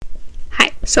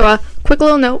So a quick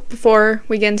little note before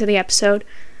we get into the episode.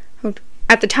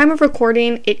 At the time of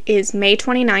recording, it is May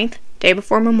 29th, day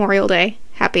before Memorial Day.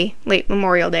 Happy late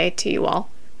Memorial Day to you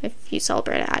all. If you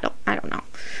celebrate it, I don't know.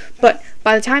 But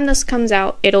by the time this comes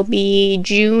out, it'll be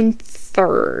June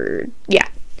 3rd. Yeah.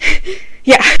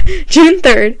 Yeah, June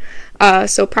 3rd.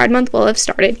 So Pride Month will have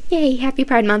started. Yay, happy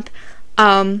Pride Month.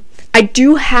 I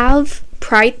do have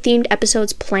Pride-themed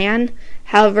episodes planned.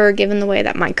 However, given the way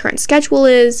that my current schedule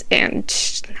is and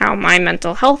how my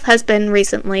mental health has been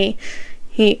recently,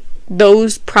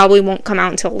 those probably won't come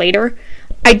out until later.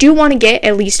 I do want to get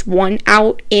at least one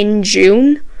out in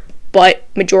June, but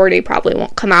majority probably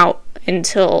won't come out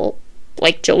until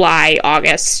like July,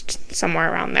 August,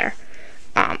 somewhere around there.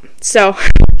 So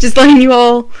just letting you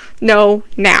all know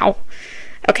now.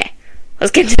 Okay,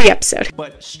 let's get into the episode.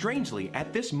 But strangely,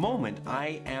 at this moment,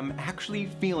 I am actually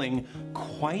feeling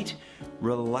quite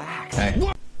relaxed.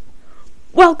 Hey.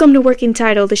 Welcome to Working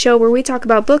Title, the show where we talk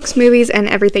about books, movies, and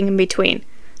everything in between.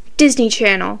 Disney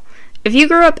Channel. If you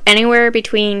grew up anywhere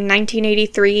between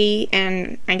 1983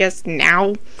 and I guess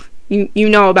now, you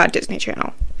know about Disney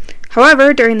Channel.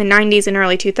 However, during the 90s and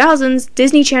early 2000s,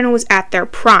 Disney Channel was at their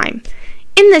prime.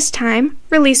 In this time,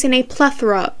 releasing a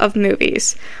plethora of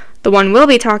movies. The one we'll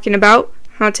be talking about,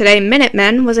 today,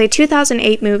 Minutemen, was a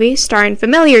 2008 movie starring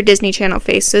familiar Disney Channel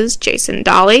faces Jason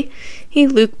Dolley,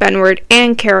 Luke Benward,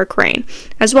 and Kara Crane,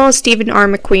 as well as Stephen R.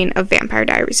 McQueen of Vampire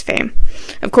Diaries fame.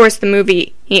 Of course, the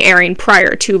movie airing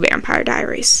prior to Vampire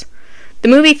Diaries. The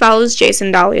movie follows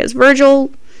Jason Dolley as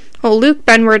Virgil, Luke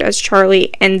Benward as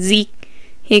Charlie, and Zeke.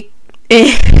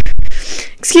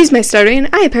 Excuse my stuttering,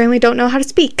 I apparently don't know how to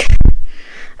speak.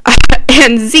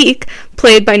 And Zeke,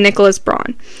 played by Nicholas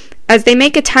Braun, as they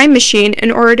make a time machine in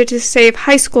order to save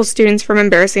high school students from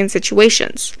embarrassing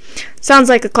situations. Sounds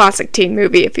like a classic teen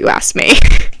movie if you ask me.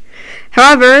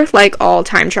 However, like all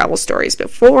time travel stories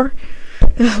before,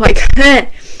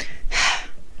 I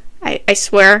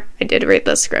swear I did read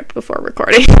the script before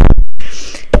recording.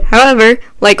 However,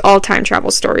 like all time travel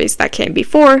stories that came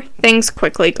before, things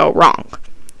quickly go wrong.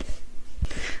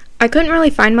 I couldn't really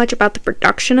find much about the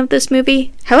production of this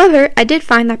movie. However, I did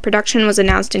find that production was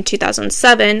announced in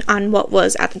 2007 on what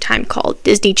was at the time called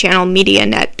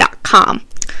DisneyChannelMediaNet.com.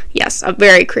 Yes, a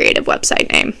very creative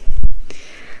website name.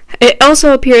 It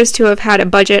also appears to have had a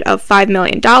budget of $5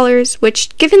 million,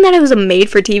 which, given that it was a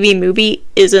made-for-TV movie,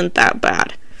 isn't that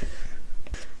bad.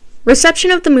 Reception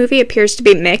of the movie appears to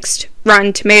be mixed,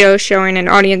 Rotten Tomatoes showing an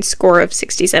audience score of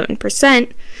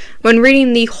 67%. When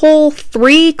reading the whole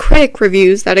 3 critic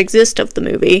reviews that exist of the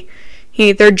movie,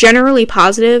 they're generally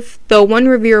positive, though one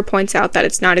reviewer points out that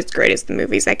it's not as great as the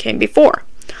movies that came before.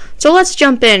 So let's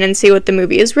jump in and see what the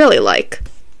movie is really like.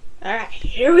 Alright,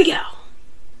 here we go.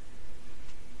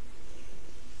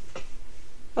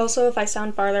 Also, if I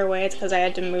sound farther away, it's because I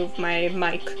had to move my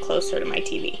mic closer to my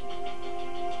TV.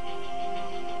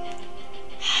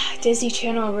 Disney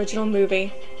Channel original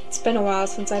movie. It's been a while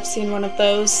since I've seen one of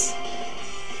those.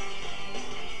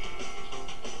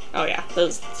 Oh yeah,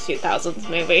 those 2000s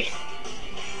movie.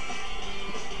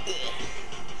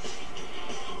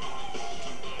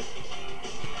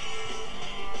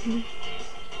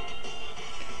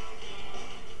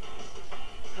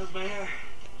 How's my hair?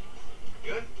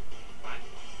 Good? Fine.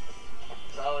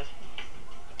 Solid.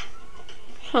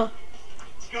 Huh.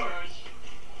 Let's go, Burge.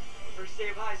 First day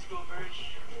of high school, Burge.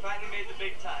 Finally made the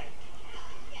big time.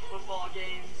 Football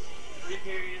games, 3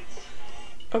 periods.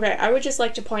 Okay, I would just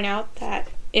like to point out that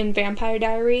in Vampire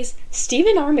Diaries,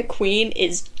 Stephen R. McQueen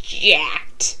is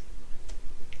jacked.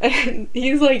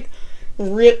 He's like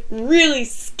really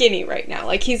skinny right now.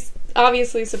 Like, he's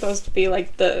obviously supposed to be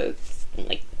like I'm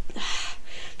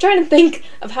trying to think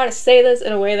of how to say this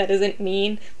in a way that isn't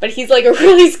mean, but he's like a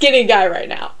really skinny guy right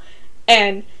now.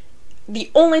 And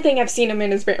the only thing I've seen him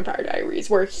in is Vampire Diaries,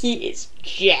 where he is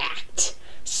jacked.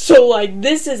 So, like,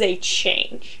 this is a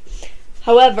change.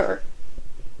 However,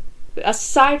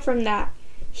 aside from that,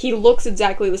 he looks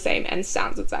exactly the same and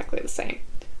sounds exactly the same.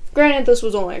 Granted, this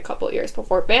was only a couple of years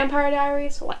before Vampire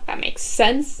Diaries, so, like, that makes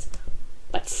sense.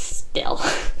 But still.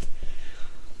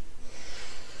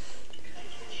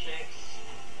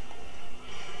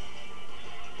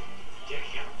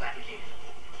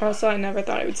 Also, I never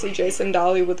thought I would see Jason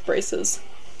Dolley with braces.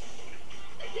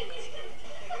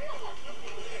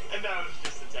 And that was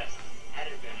just a test. Had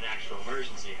it been an actual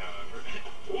emergency, however.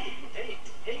 Hey,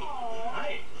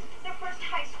 hi. Their first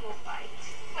high school fight.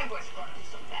 My boy's grown up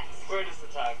so fast. Where does the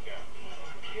time go?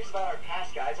 Here's about our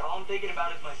past, guys. All I'm thinking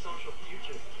about is my social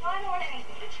future. Well, I don't want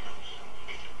anything to change.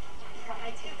 Got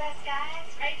my 2 best guys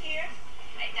right here,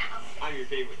 right now. I'm your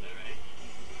favorite, though, right?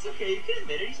 It's okay. You can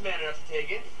admit it. He's man enough to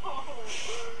take it. Oh,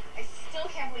 I still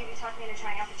can't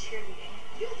cheerleading.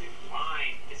 You'll do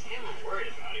fine. It's him I'm worried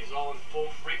about. He's all in full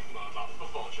freak mode about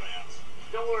football tryouts.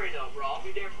 Don't worry though, bro. I'll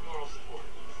be there for moral support.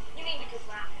 You mean because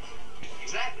laugh?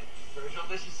 Exactly. Virgil,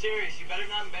 this is serious. You better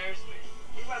not embarrass me.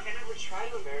 Hey, Rock, I never try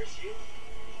to embarrass you. It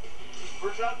just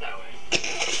works out that way.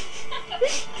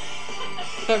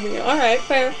 I mean, alright,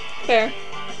 fair, fair.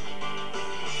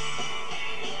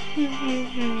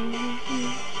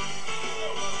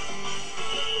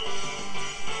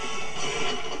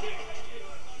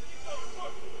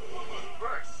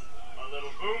 First, a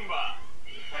little boomba.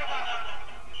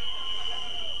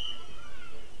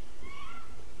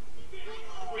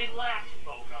 Relax,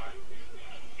 Bogart.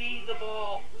 Feed the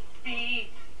ball. Feed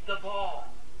the ball.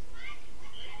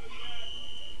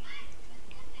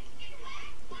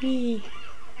 Me.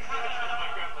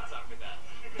 What's up with that?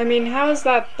 I mean, how is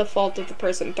that the fault of the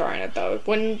person throwing it, though?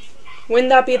 Wouldn't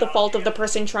that be the fault of the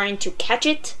person trying to catch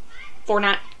it? For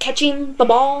not catching the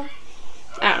ball?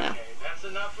 I don't know. Okay, that's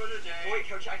enough for today. Wait,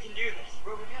 Coach, I can do this.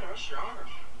 Bro, we gotta rush your arm.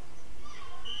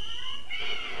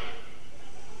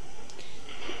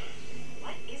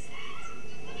 What is that?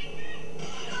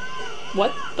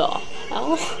 What the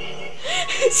hell?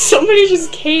 Somebody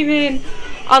just came in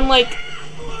on, like,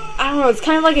 I don't know, it's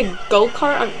kind of like a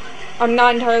go-kart. I'm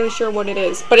not entirely sure what it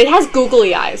is, but it has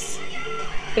googly eyes.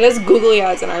 It has googly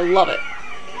eyes, and I love it.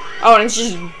 Oh, and it's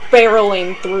just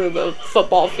barreling through the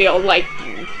football field, like,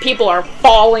 people are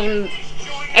falling.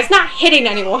 It's not hitting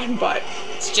anyone, but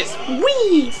it's just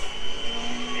whee!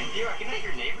 Hey, D-Rock, isn't that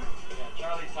your neighbor? Yeah,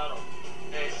 Charlie Tuttle.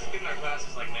 Hey, this kid in our class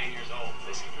is like 9 years old.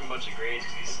 They skip him a bunch of grades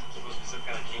because he's supposed to be some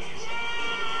kind of genius.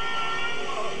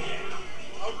 Oh,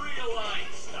 yeah. A real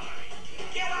Einstein.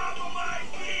 Get off of my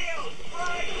field!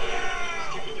 Right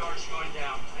now! Stupid dog's going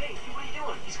down. Hey, what are you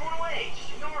doing? He's going away.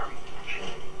 Just ignore him.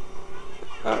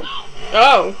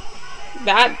 Oh,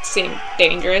 that seemed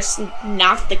dangerous.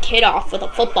 Knock the kid off with a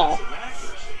football.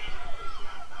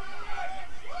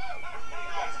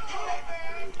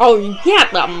 Oh, yeah,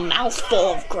 the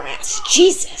mouthful of grass.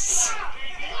 Jesus.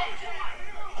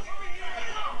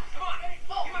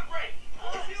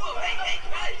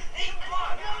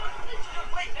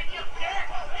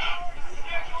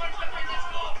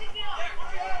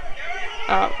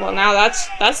 Well, now this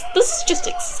is just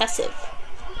excessive.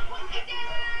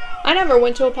 I never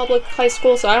went to a public high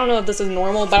school, so I don't know if this is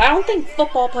normal, but I don't think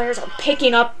football players are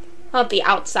picking up the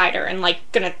outsider and, like,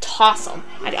 gonna toss them.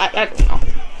 I don't know.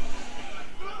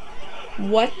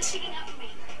 What?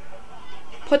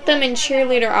 Put them in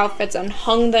cheerleader outfits and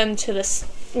hung them to this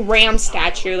ram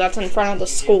statue that's in front of the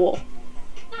school.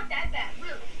 Not that bad,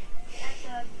 really.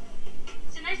 That's,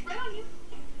 it's a nice spread on you.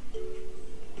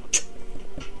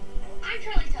 I'm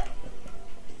Charlie Tuttle.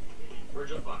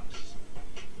 Virgil Fox.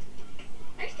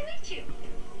 Nice to meet you.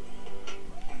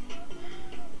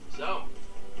 So,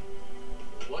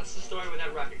 what's the story with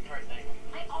that rocket car thing?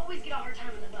 I always get a hard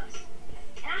time on the bus.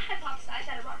 And I hypothesized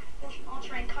that a rocket propulsion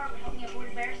all-terrain car would help me avoid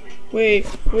embarrassment. Wait.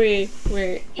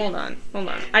 Hold on.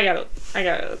 I gotta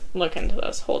look into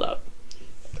this. Hold up.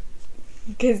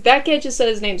 Because that kid just said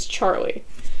his name's Charlie.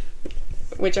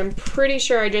 Which I'm pretty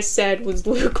sure I just said was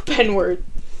Luke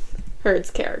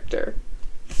Benward's character.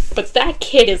 But that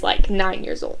kid is like 9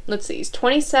 years old. Let's see, he's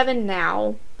 27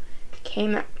 now.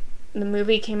 The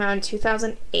movie came out in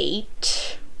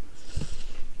 2008.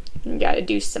 You gotta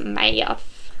do some math.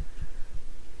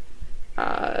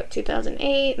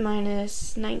 2008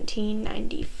 minus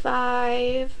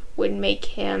 1995 would make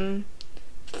him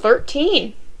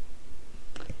 13.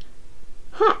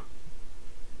 Huh.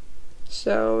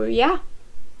 So, yeah.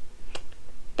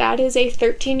 That is a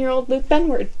 13-year-old Luke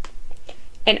Benward.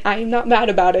 And I'm not mad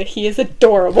about it. He is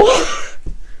adorable.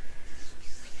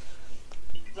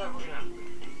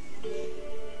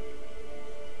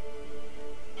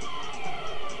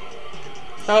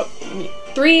 Oh,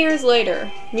 3 years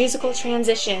later. Musical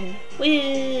transition.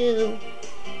 Woo!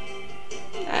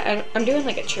 I'm doing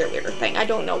like a cheerleader thing. I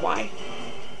don't know why.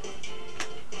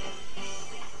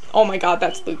 Oh my god,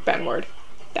 that's Luke Benward.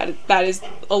 That is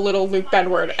a little Luke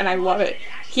Benward, and I love it.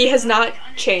 He has not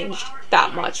changed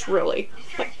that much, really.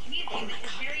 But, oh my god.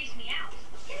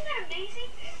 Isn't that amazing?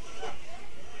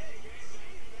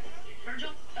 Virgil?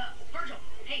 Virgil.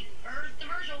 Hey, where's the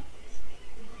Virgil?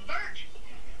 Virg!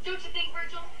 Don't you think,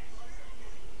 Virgil?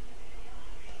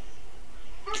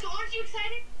 Virgil, aren't you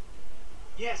excited?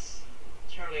 Yes.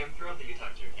 Charlie, I'm thrilled that you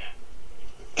talked to your cat.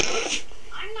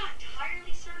 I'm not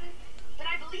entirely certain, but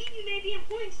I believe you may be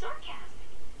employing sarcasm.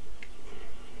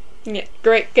 Yeah,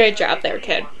 great job there,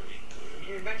 kid.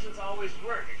 Your inventions always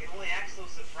work. I can only act so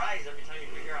surprised every time you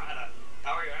figure out how to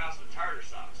power your house with tartar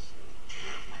sauce.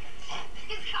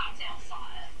 It's cocktail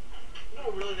sauce. You know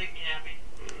what will really make me happy?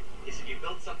 Is if you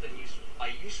build something useful.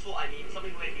 By useful, I mean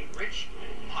something that be rich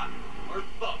and hot. Or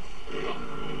both.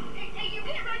 Hey, you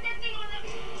can't ride that thing on the...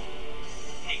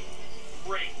 Hey,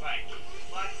 great bike.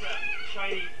 Lots of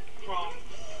shiny, chrome,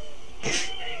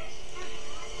 things.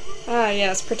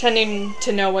 Yes, pretending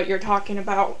to know what you're talking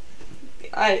about.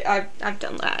 I've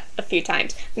done that a few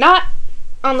times. Not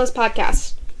on this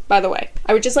podcast, by the way.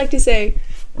 I would just like to say,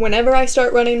 whenever I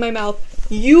start running my mouth,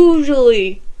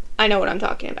 usually I know what I'm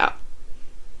talking about.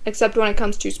 Except when it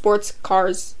comes to sports,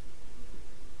 cars,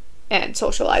 and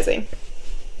socializing.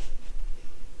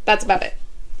 That's about it.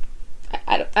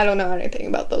 I don't know anything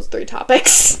about those 3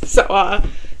 topics. So,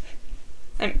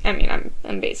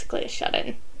 I'm basically a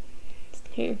shut-in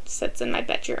who sits in my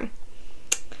bedroom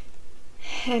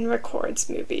and records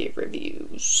movie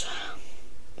reviews.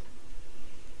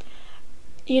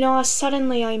 You know,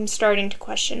 suddenly I'm starting to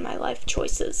question my life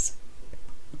choices.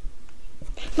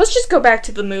 Let's just go back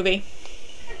to the movie.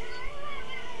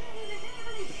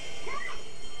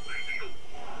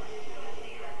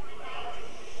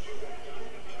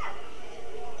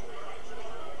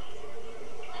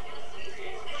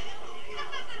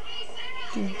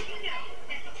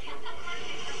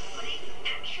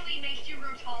 Actually makes you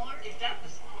grow taller. If that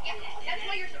was... Yeah, that's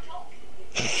why you're so tall.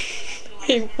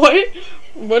 Hey,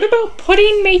 what about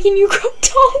pudding making you grow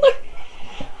taller?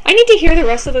 I need to hear the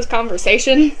rest of this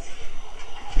conversation.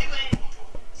 Anyway,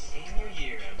 senior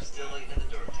year, I'm still looking at the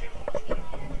dorm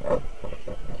table.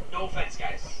 No offense,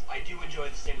 guys. I do enjoy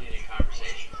the stimulating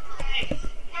conversation. Hey,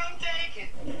 I'm taken.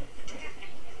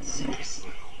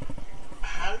 Seriously,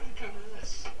 how did we come to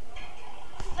this?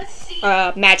 Let's see.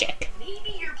 Magic.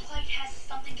 Maybe your plight has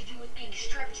something to do with being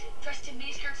stripped, dressed in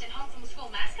miniskirts, and hung from the school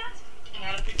mascot? And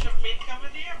had a picture of me to cover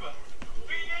the yearbook.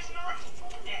 3 years in a row.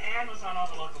 And was on all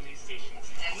the local news stations.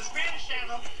 And the Spanish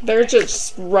channel. They're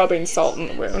just rubbing salt in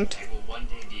the wound. I will one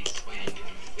day be explaining to a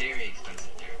very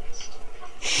expensive therapist.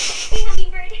 Hey,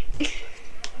 hummingbird.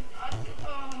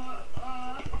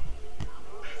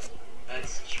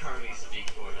 That's Charlie speak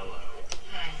for hello.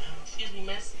 Hi, excuse me,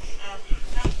 miss.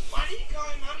 Why do you call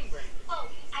him Hummingbird? Oh,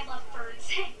 I love birds.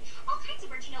 All kinds of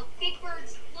birds, you know, big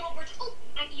birds, little birds. Oh,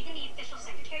 I'm even the official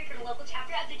secretary for the local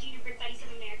chapter of the Junior Bird Buddies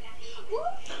of America. Woo!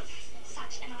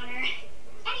 Such an honor.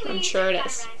 Anyway, I'm sure it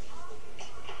is.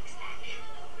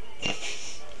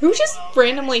 Who just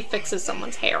randomly fixes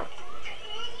someone's hair?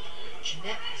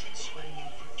 Jeanette has been sweating you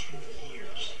for 2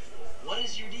 years. What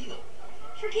is your deal?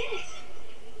 Forget it.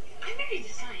 I'm married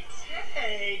to science.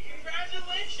 Hey,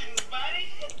 congratulations, buddy.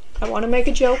 I want to make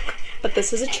a joke, but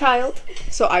this is a child,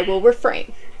 so I will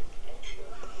refrain.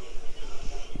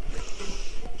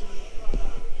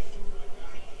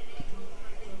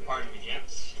 Pardon me,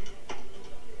 gents.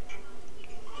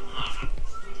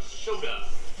 Soda.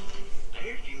 I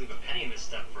hear if you leave a penny in this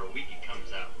stuff for a week, it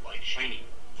comes out like shiny.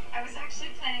 I was actually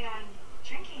planning on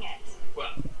drinking it.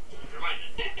 Well, never mind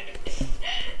then.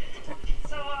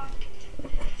 So,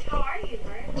 how are you,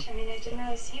 Birch? I mean, I didn't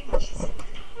really see you much this summer.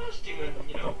 I was doing,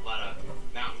 a lot of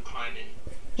mountain climbing,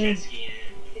 jet skiing.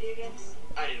 Video games?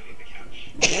 I didn't leave the couch.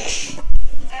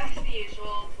 The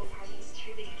usual, pool parties,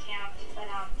 cheerleading camp, but,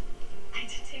 I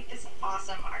did take this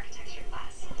awesome architecture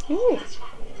class. Ooh. That's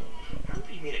cool.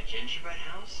 Remember you made a gingerbread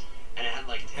house? And it had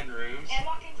like 10 rooms? And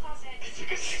walk-in closet. It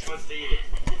took us 6 months to eat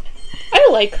it. I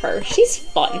like her. She's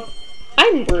fun.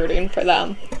 I'm rooting for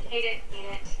them. Hate it, need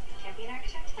it. Can't be an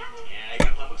architect without it. Yeah, I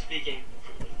got public speaking.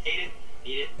 Hate it,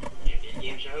 need it. Can't be a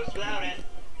game show host without it.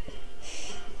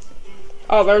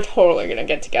 Oh, they're totally gonna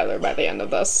get together by the end of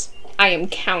this. I am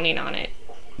counting on it.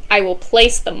 I will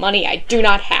place the money I do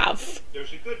not have.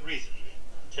 There's a good reason.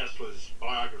 Tesla's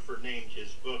biographer named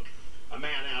his book A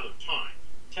Man Out of Time.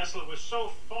 Tesla was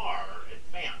so far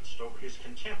advanced over his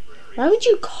contemporaries. Why would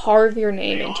you carve your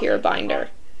name into your binder?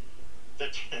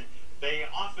 That they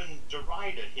often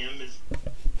derided him as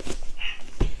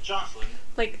Jocelyn.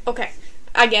 Like, okay,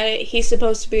 I get it. He's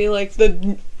supposed to be like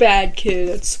the bad kid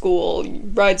at school. He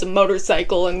rides a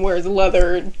motorcycle and wears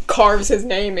leather and carves his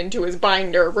name into his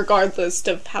binder regardless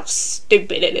of how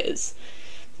stupid it is.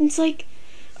 It's like,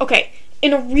 okay,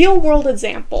 in a real world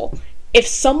example, if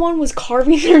someone was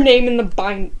carving their name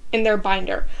in their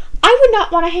binder, I would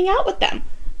not want to hang out with them.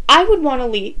 I would want to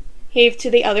leave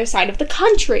to the other side of the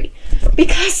country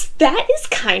because that is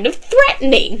kind of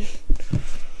threatening.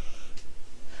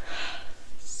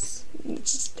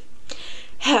 Just,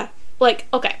 like,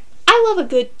 okay, I love a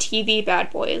good TV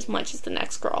bad boy as much as the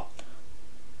next girl,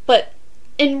 but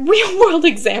in real world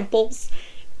examples,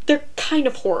 they're kind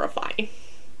of horrifying.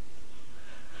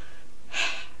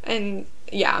 And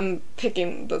yeah, I'm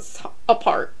picking this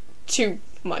apart too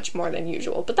much more than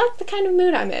usual, but that's the kind of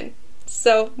mood I'm in.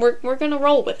 So we're gonna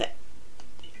roll with it.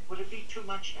 Would it be too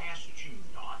much to ask that you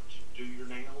not do your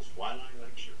nails while I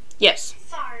lecture? Yes.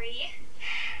 Sorry.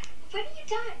 When are you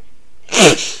done?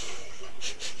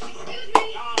 Excuse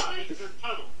me. Mr.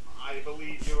 Tuttle, I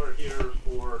believe you are here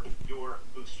for your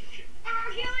booster chip.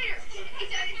 I'll get later.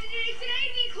 It's an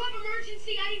AV Club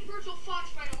emergency. I need Virgil Fox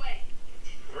right away.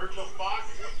 Virgil Fox?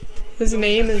 His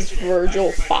name is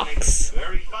Virgil Fox.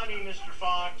 Very funny, Mr.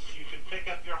 Fox. You can pick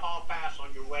up your hall pass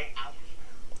on your way out.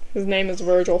 His name is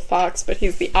Virgil Fox, but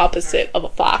he's the opposite of a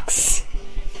fox.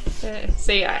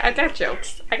 See, I got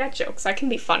jokes. I can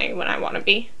be funny when I want to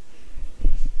be.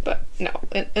 But no,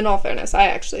 in all fairness, I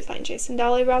actually find Jason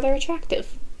Daly rather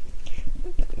attractive.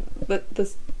 But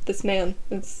this man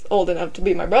is old enough to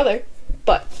be my brother.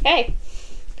 But hey,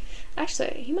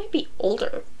 actually, he might be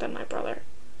older than my brother.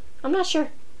 I'm not sure.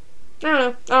 I don't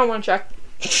know. I don't want to check.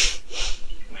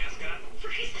 Mascot.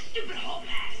 Forget the stupid hall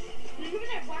pass. Remember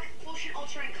that rocket propulsion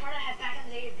alternate card I had back in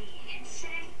the day of the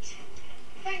incident?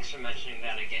 Thanks for mentioning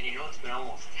that again. You know, it's been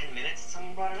almost 10 minutes since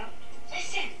someone brought it up.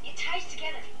 Listen, it ties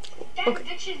together. That Okay.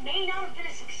 invention may not have been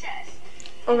a success.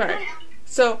 Okay,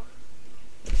 so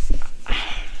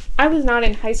I was not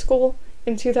in high school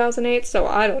in 2008, so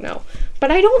I don't know.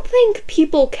 But I don't think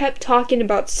people kept talking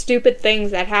about stupid things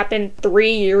that happened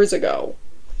 3 years ago.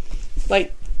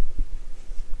 Like,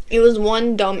 it was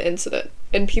one dumb incident,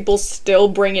 and people still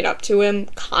bring it up to him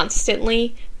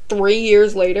constantly 3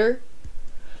 years later.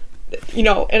 You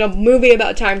know, in a movie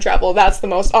about time travel, that's the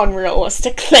most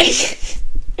unrealistic thing.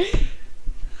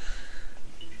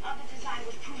 Other design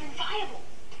was proven viable.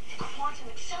 The quantum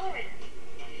accelerator.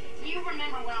 You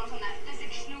remember when I was on that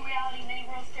physics new reality mini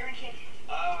world theory kick?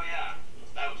 Oh, yeah.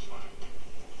 That was fun.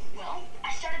 Well,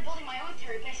 I started building my own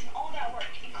theory based on all that work,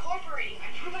 incorporating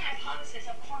my proven hypothesis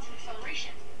of quantum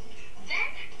acceleration. Then,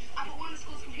 I put one of the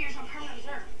school's computers on permanent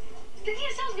reserve. The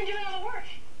DSL's been doing all the work.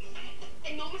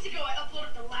 And moments ago, I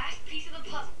uploaded the last piece of the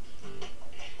puzzle.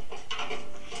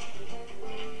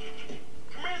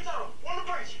 Commander Tuttle, one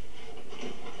bridge.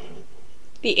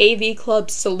 The AV Club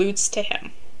salutes to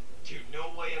him. Dude, no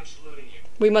way I'm saluting you.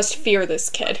 We must fear this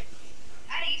kid.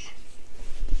 At ease.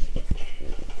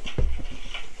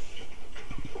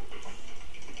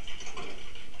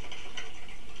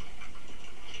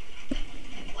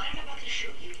 What I'm about to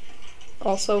show you.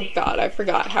 Also, God, I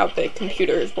forgot how big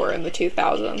computers were in the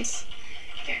 2000s.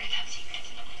 Very top secret.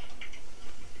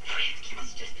 We have to keep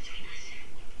this just between us.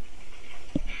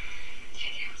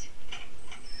 Check it out.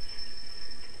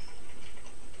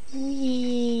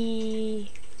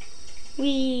 Wee.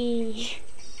 Wee.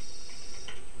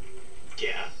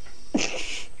 Yeah.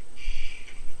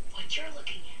 What you're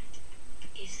looking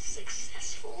at is a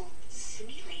successful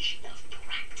simulation of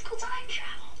practical time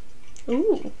travel.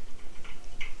 Ooh.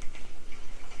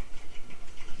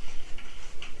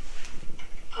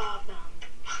 What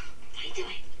are you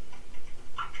doing?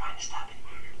 I'm trying to stop it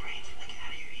from your brain from getting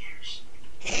out of your ears.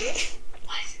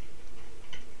 What?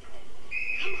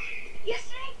 Come on.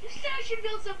 Yesterday, you said I should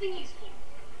build something useful.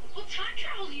 Well, time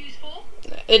travel's useful.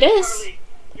 It is. Charlie,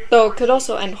 you're Though it 14. could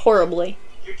also end horribly.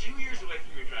 You're 2 years away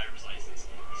from your driver's license.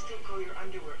 You still call your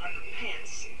underwear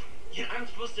underpants. Yet I'm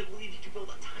supposed to believe you can build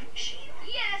a time machine?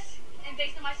 Yes. And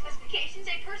based on my specifications,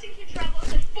 a person can travel up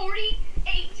to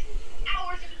 48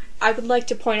 hours. I would like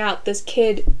to point out this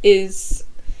kid is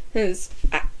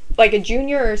like a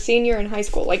junior or senior in high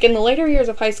school, like in the later years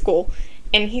of high school,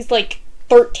 and he's like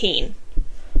 13.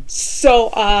 So,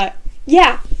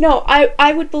 yeah, no,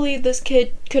 I would believe this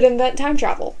kid could invent time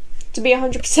travel, to be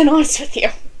 100% honest with you.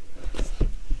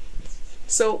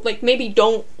 So, like, maybe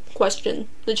don't question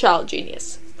the child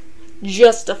genius.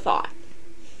 Just a thought.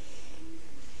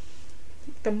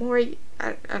 The more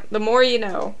you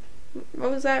know.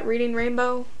 What was that? Reading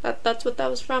Rainbow? That's what that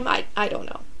was from? I don't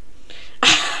know.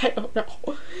 I don't know.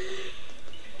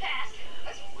 Fast.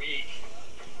 That's weak.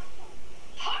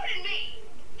 Pardon me.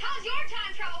 How's your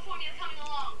time travel formula coming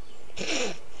along?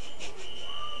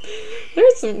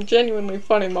 There's some genuinely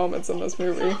funny moments in this It's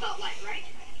movie. all about light, right?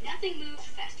 Nothing moves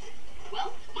faster.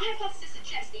 Well, my hypothesis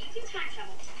suggests that you can time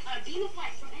travel on a beam of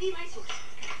light from any light source.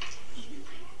 Even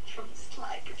light from a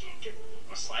slide projector.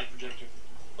 A slide projector?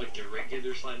 Like the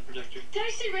regular slide projector? Did I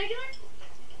say regular?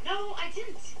 No, I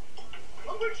didn't.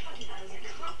 What we're talking about is a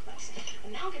complex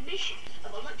amalgamation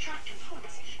of electronic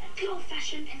components and good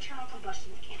old-fashioned internal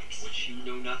combustion mechanics. Which you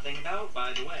know nothing about,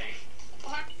 by the way.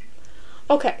 What?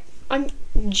 Okay,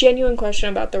 genuine question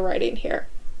about the writing here.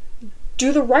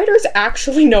 Do the writers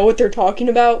actually know what they're talking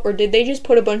about, or did they just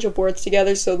put a bunch of words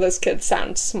together so this kid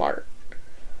sounds smart?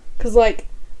 Because, like,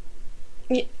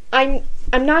 I'm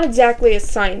not exactly a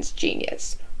science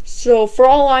genius, so for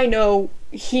all I know,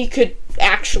 he could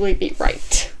actually be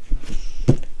right.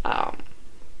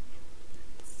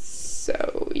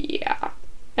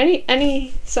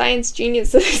 Any science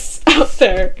geniuses out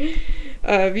there,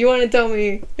 if you want to tell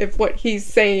me if what he's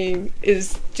saying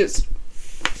is just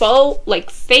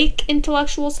fake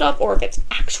intellectual stuff, or if it's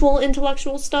actual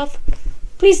intellectual stuff,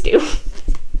 please do. I'm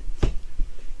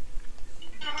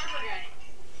a hardware guy.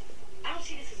 I don't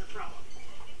see this as a problem.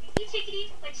 You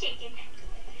chickadee, but chicken.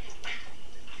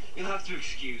 You'll have to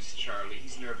excuse Charlie.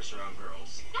 He's nervous around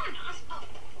girls. No, I'm not. Oh,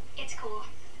 it's cool.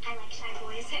 I like shy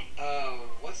boys.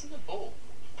 What's in the bowl?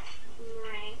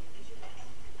 Right.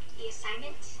 The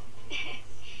assignment?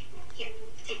 Here,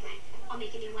 take mine. I'll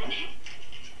make a new one.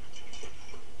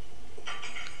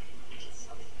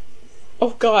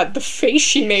 Oh god, the face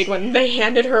she made when they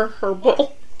handed her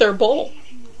bowl. Their bowl.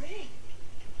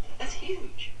 That's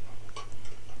huge.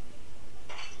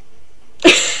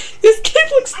 This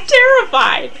kid looks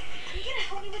terrified. Are you gonna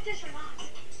help me with this or not?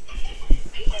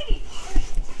 Are you gonna be part of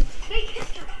it? Make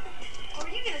history? Or are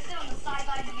you gonna sit on the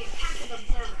sidelines and be a passive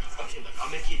observer? Okay, look, I'll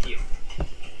make it you.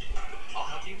 I'll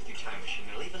help you with your time machine.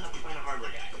 I'll even help you find a hardware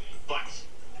guy. But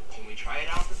when we try it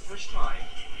out for the first time,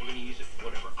 we're gonna use it for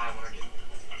whatever I want to do.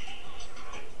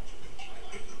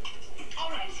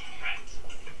 Alright.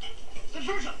 But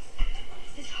Virgil,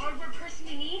 this hardware person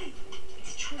you need,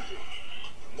 it's tricky.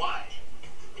 Why?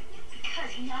 Because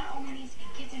he not only needs to be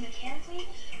gifted mechanically,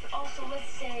 but also, let's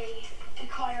say,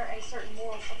 require a certain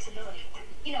moral flexibility.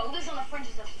 You know, lives on the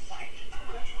fringes of society.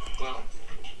 Well,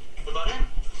 what about him?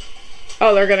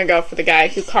 Oh, they're gonna go for the guy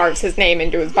who carves his name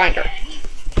into his binder.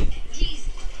 Jeez.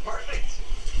 Perfect.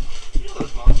 You know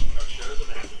those monster truck shows where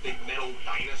they have the big metal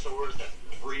dinosaurs that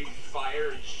breathe fire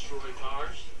and destroy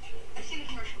cars? I've seen the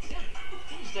commercials.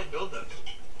 Who used to build those?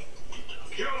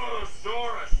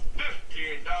 Kilosaurus,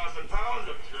 15,000 pounds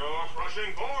of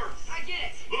jaw-crushing force. I get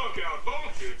it. Look out,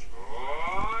 folks, it's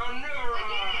on the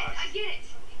rise. I get it.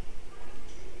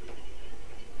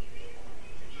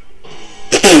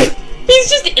 He's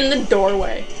just in the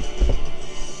doorway.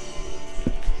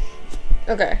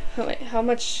 Okay, wait, how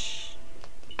much?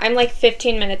 I'm like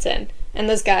 15 minutes in, and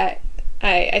this guy,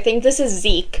 I think this is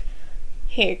Zeke,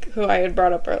 who I had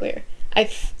brought up earlier. I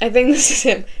think this is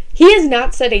him. He has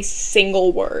not said a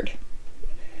single word.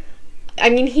 I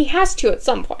mean, he has to at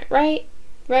some point, right?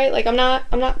 Right? Like, I'm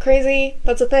not crazy.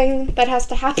 That's a thing that has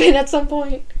to happen at some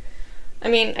point. I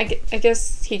mean, I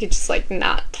guess he could just, like,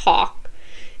 not talk.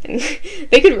 And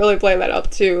they could really play that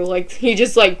up, too. Like, he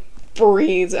just, like,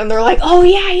 breathes, and they're like, oh,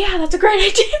 yeah, that's a great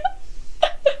idea.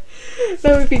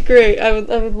 That would be great. I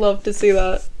would love to see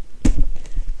that.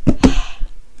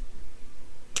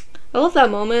 I love that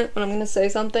moment when I'm gonna say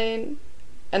something,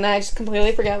 and then I just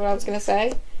completely forget what I was gonna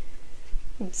say.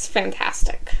 It's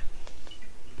fantastic.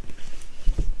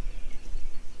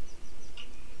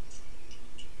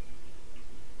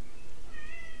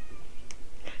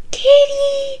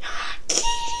 Kitty! Kitty!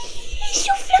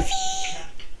 So fluffy!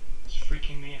 It's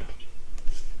freaking me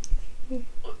out.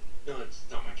 Oh, no, it's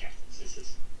not my cat. This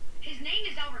is. His name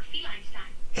is Albert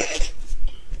Feleinstein.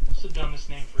 It's the dumbest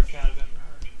name for a cat I've ever heard.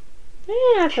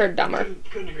 I've heard dumber.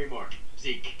 Couldn't agree more.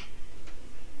 Zeke.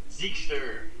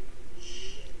 Zekester.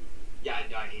 Yeah,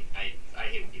 I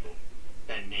hate when people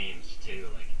bend names too,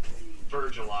 like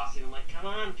Virgilosity. I'm like, come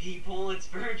on, people, it's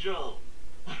Virgil.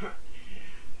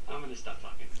 I'm gonna stop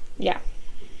talking. Yeah.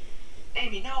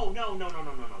 Amy, no.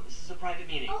 This is a private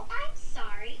meeting. Oh, I'm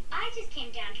sorry. I just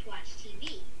came down to watch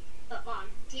TV. But Mom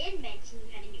did mention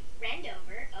you had a new friend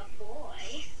over, a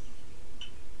boy.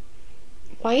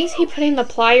 Why is he putting the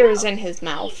pliers in his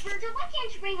mouth? Hey, Virgil, why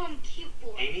can't you bring home a cute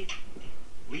boy? Amy,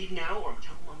 leave now or I'm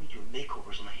telling Mommy doing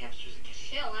makeovers on the hamsters again.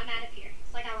 Chill, I'm out of here.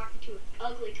 It's like I walked into an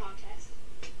ugly contest.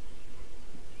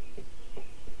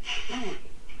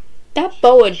 That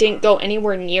boa didn't go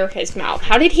anywhere near his mouth.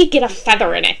 How did he get a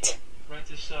feather in it? Right,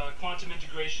 this quantum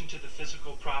integration to the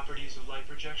physical properties of light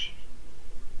projection.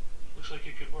 Looks like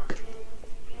it could work.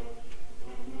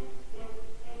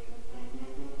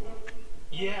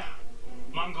 Yeah.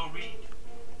 Mom, go read.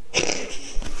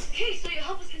 Okay, so you'll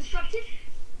help us construct it?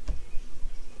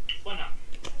 Why not?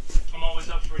 I'm always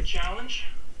up for a challenge.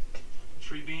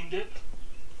 Free bean dip.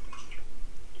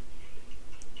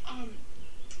 How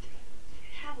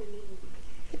are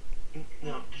you?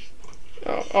 No,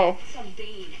 Oh. Some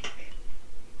bean.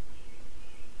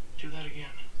 Do that again.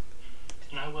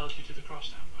 And I weld you to the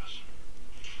crosstown bus.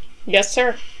 Yes,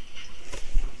 sir.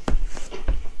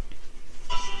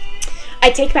 I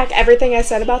take back everything I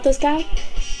said about this guy.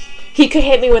 He could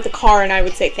hit me with a car and I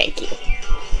would say thank you. So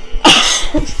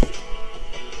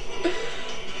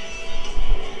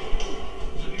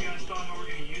you guys thought how we're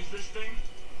gonna use this thing?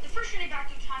 The first journey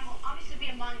back through time will obviously be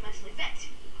a monumental event.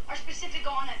 Our specific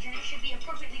goal on that journey should be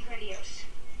appropriately grandiose.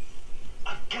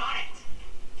 I got it.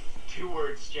 2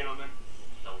 words, gentlemen.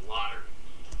 The lottery.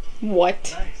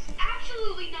 What? Nice.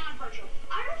 Absolutely non-virtual.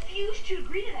 I refuse to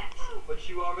agree to that. But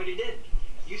you already did.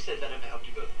 You said that if I helped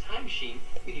you build the time machine,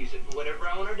 you'd use it for whatever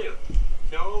I want to do.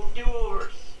 No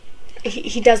do-overs.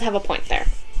 He does have a point there.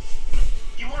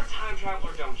 You want a time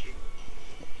traveler, don't you?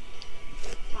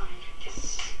 Fine.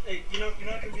 Hey, you're not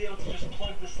gonna be able to just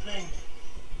plug this thing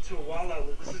into a wall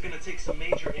outlet. This is gonna take some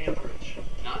major amperage.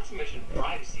 Not to mention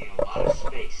privacy and a lot of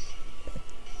space.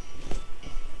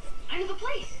 I know the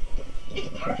place. It's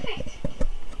perfect.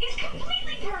 It's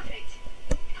completely perfect.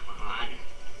 Come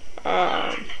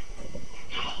on.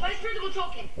 Vice Principal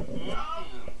Tolkien.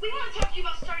 We want to talk to you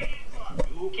about starting a new club.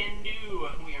 Who can do?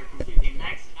 We are completely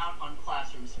maxed out on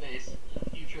classroom space.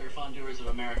 Future Fondeurs of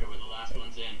America were the last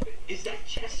ones in. Is that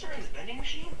Chester in the vending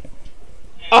machine?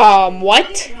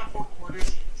 What? You have 4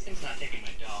 quarters. This thing's not taking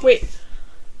my dog. Wait.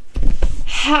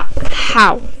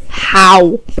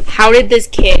 How did this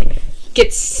kid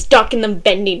get stuck in the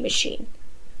vending machine?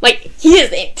 Like, he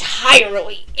is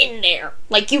entirely in there.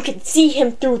 Like, you can see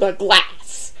him through the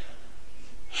glass.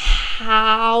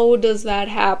 How does that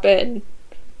happen?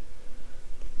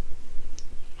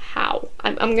 How?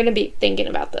 I'm gonna be thinking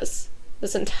about this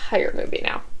entire movie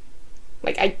now.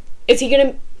 Like, is he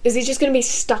just gonna be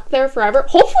stuck there forever?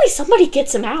 Hopefully somebody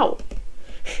gets him out.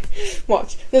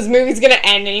 Watch, this movie's gonna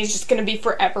end and he's just gonna be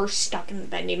forever stuck in the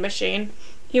vending machine.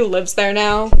 He lives there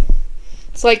now.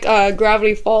 It's like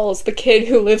Gravity Falls, the kid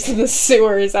who lives in the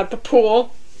sewers at the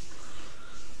pool.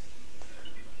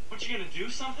 What, you gonna do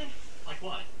something? Like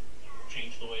what?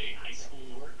 Change the way high school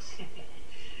works?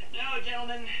 No,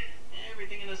 gentlemen.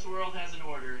 Everything in this world has an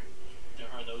order. There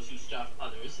are those who stuff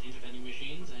others into vending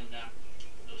machines, and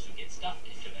those who get stuffed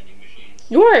into vending machines.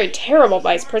 You are a terrible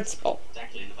vice principal. It's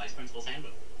actually in the vice principal's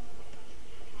handbook.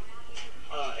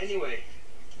 Anyway,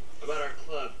 about our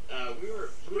club, we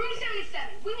were... Room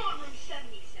 77. We want room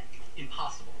 77.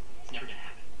 Impossible. It's never gonna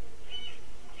happen.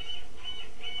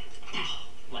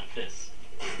 Like this.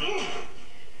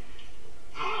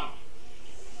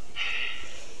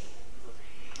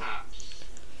 Perhaps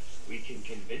we can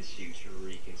convince you to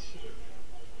reconsider.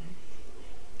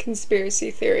 Conspiracy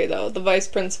theory, though. The vice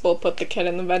principal put the kid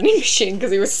in the vending machine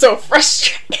because he was so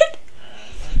frustrated.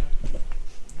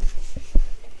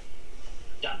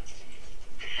 Done.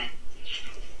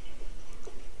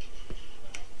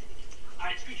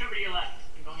 Alright, scooch over to your left.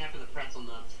 I'm going after the pretzel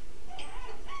nuts.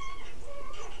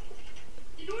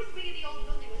 The north wing of the old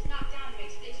building was knocked down to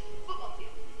make space for the football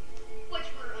field, which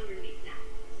we're underneath now.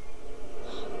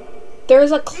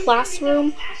 There's a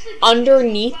classroom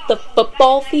underneath the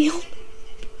football field.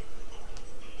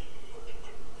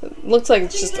 It looks like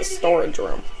it's just a storage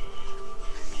room.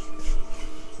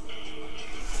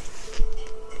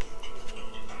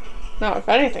 No, if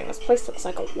anything, this place looks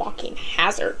like a walking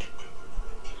hazard.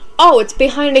 Oh, it's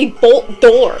behind a bolt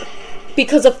door.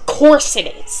 Because of course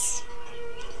it is.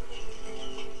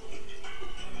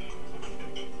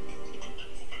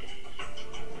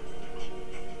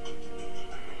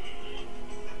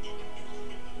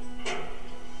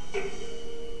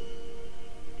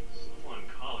 Someone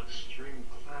call extreme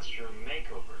classroom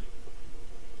makeover.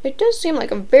 It does seem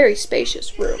like a very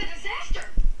spacious room. It's a disaster.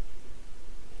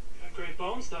 Got great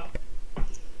bones, though.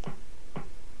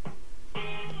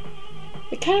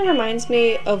 It kind of reminds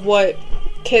me of what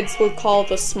kids would call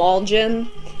the small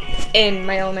gym in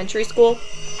my elementary school.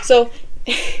 So,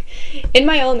 in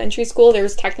my elementary school, there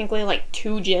was technically like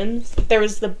 2 gyms. There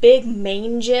was the big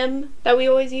main gym that we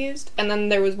always used, and then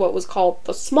there was what was called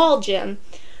the small gym,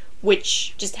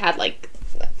 which just had like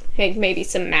maybe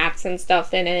some mats and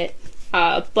stuff in it.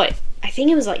 But I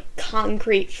think it was like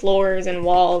concrete floors and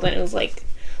walls, and it was like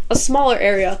a smaller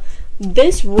area.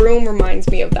 This room reminds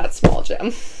me of that small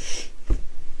gym.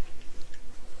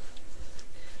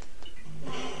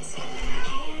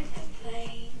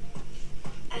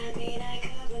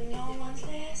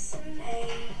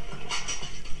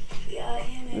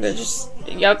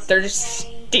 They're just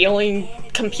stealing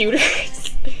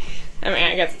computers. I mean,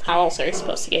 I guess how else are you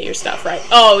supposed to get your stuff, right?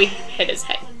 Oh, he hit his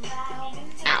head.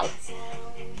 Ow.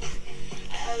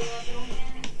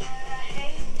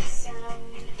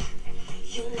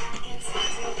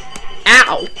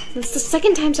 Ow! It's the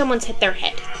second time someone's hit their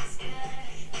head.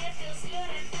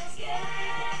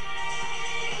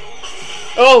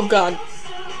 Oh, God.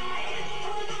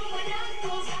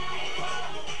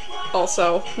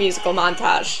 Also, musical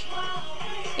montage.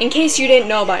 In case you didn't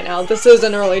know by now, this is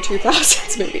an early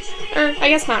 2000s movie. Or, I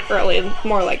guess not early,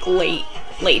 more like late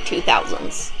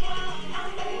 2000s.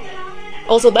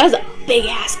 Also, that's a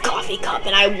big-ass coffee cup,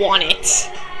 and I want it.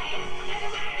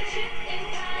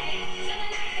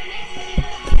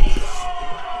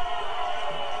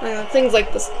 Thing's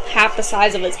like this, half the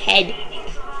size of his head.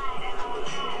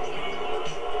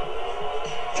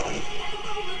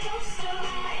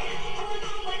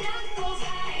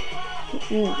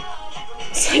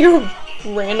 It's like a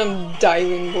random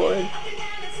diving board.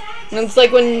 And it's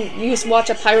like when you watch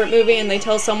a pirate movie and they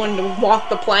tell someone to walk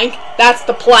the plank. That's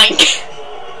the plank.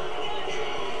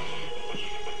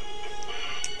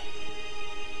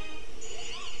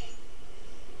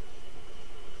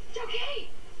 It's okay.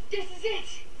 This is it.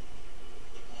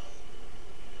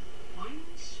 One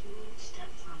smooth step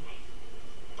for me,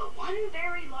 but one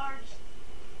very large.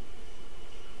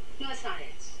 No, that's not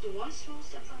it. It's the one small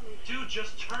step for me. Dude,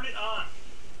 just turn it on.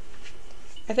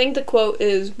 I think the quote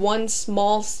is one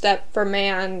small step for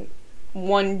man,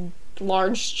 one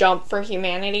large jump for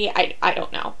humanity. I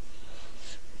don't know.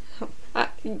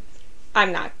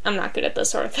 I'm not good at this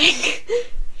sort of thing.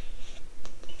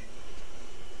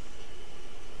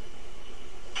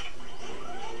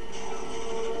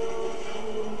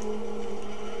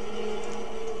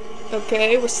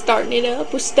 Okay, we're starting it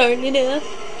up.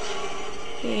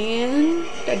 And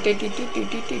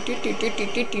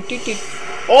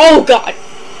oh god.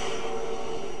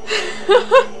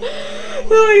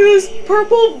 This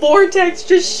purple vortex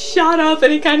just shot up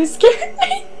and it kind of scared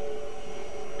me.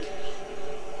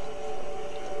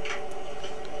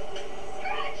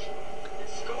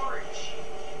 Scorch.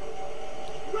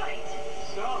 Right.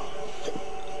 So,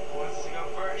 who wants to go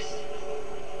first?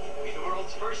 Be the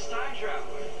world's first time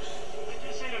traveler. I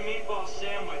just ate a meatball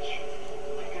sandwich.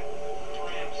 I got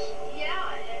cramps.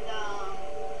 Yeah,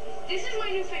 and this is my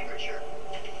new favorite shirt.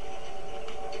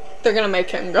 They're gonna make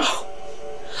him go.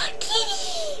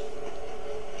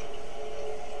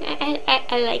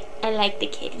 I like the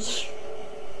kitty.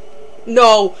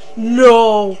 No,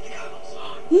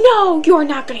 you're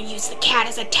not gonna use the cat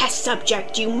as a test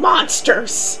subject, you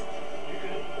monsters.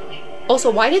 Also,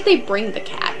 why did they bring the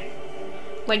cat?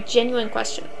 Like, genuine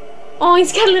question. Oh,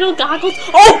 he's got little goggles.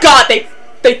 Oh god,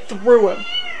 they threw him.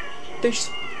 They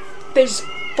just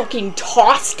fucking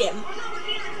tossed him.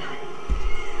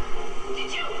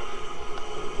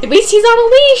 At least he's on a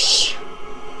leash.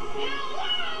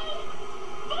 Hello!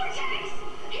 Vortex!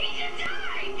 He can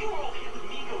die! You were okay with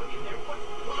me going in there.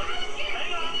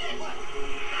 What?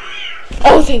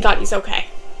 Oh, thank god he's okay.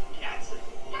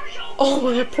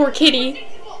 Oh, that poor kitty.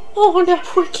 Oh, that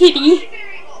poor kitty.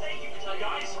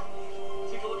 Guys,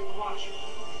 take a look at the watch.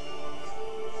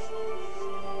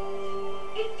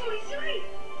 8:43.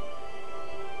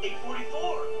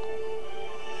 8:44.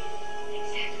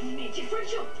 Exactly, made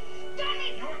differential. Damn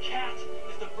it! Your cat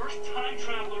is the first time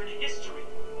traveler in history.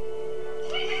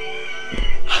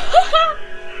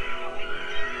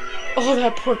 Oh,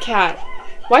 that poor cat.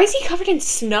 Why is he covered in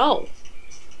snow?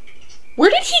 Where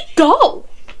did he go?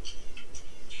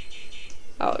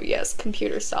 Oh, yes,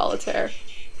 computer solitaire.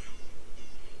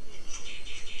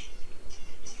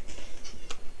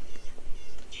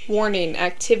 Warning,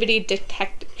 activity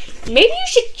detected. Maybe you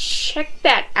should check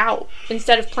that out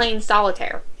instead of playing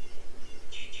solitaire.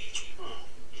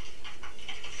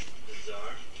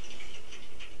 Bizarre.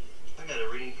 I got a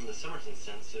reading from the Somerton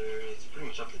sensor. It's pretty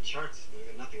much up the charts.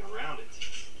 I got nothing around it.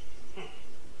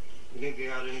 You think they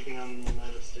got anything on the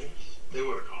night upstairs? They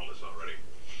would have called us already.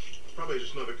 Probably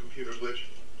just another computer glitch.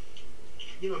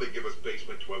 You know they give us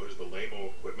basement dwellers the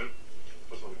lame-o equipment.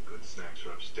 Plus all the good snacks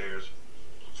are upstairs.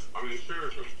 I mean,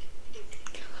 seriously.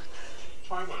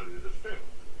 I wanted it to fail.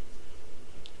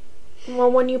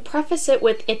 Well, when you preface it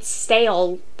with "it's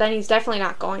stale," then he's definitely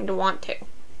not going to want to.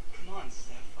 Come on,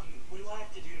 Steph. What do I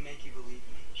have to do to make you believe me?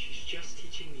 She's just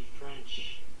teaching me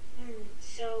French.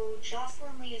 So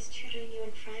Jocelyn Lee is tutoring you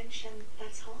in French, and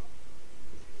that's all?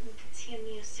 Tia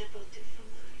mio se peut du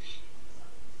fromage.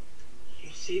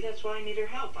 You see, that's why I need her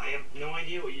help. I have no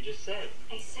idea what you just said.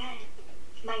 I said,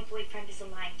 my boyfriend is a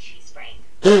lying cheese brain.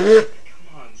 Come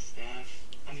on, Steph.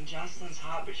 I mean, Jocelyn's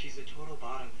hot, but she's a total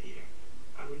bottom feeder.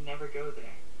 I would never go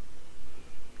there.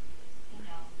 You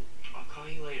know. I'll call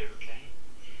you later, okay?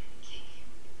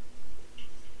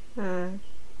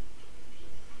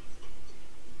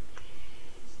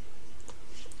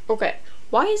 Okay,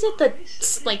 why is it the,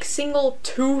 like, single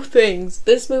two things,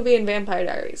 this movie and Vampire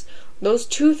Diaries, those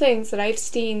two things that I've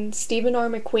seen Stephen R.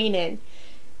 McQueen in,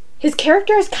 his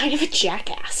character is kind of a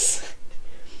jackass.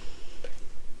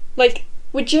 Like,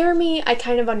 with Jeremy, I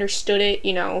kind of understood it,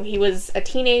 you know, he was a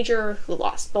teenager who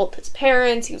lost both his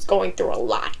parents, he was going through a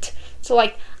lot. So,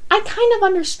 like, I kind of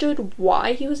understood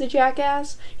why he was a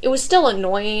jackass. It was still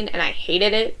annoying, and I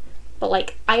hated it, but,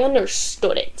 like, I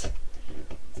understood it.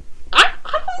 I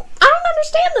don't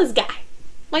understand this guy.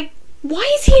 Like, why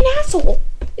is he an asshole?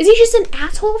 Is he just an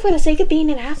asshole for the sake of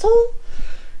being an asshole?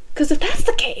 Because if that's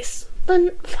the case,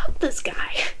 then fuck this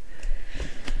guy.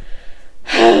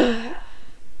 Okay.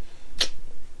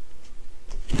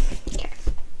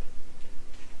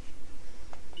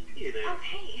 Hey there. Oh,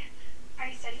 hey. Are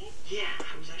you studying? Yeah,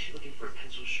 I was actually looking for a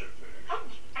pencil sharpener. Oh,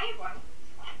 I have one.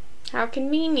 How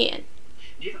convenient.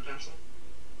 Do you have a pencil?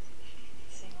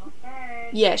 Single bird.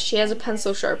 Yes, she has a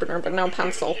pencil sharpener, but no It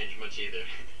pencil. doesn't change much either.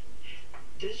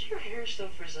 Does your hair still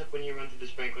frizz up when you run through the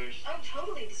sprinklers? Oh,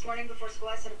 totally. This morning before school,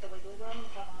 I set up the wiggly worm and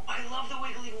fell on. I love the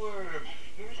wiggly worm.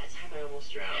 Remember that time I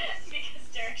almost drowned? Because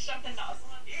Derek shoved the nozzle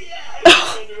on you. Yeah, I was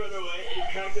trying to run away, and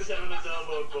he cracked his head on his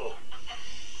elbow and pulled.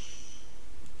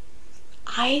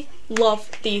 I love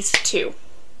these two.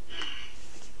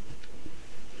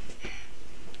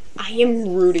 I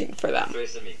am rooting for them.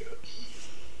 Tres amigos.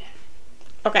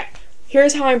 Okay,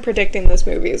 here's how I'm predicting this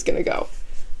movie is gonna go.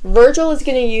 Virgil is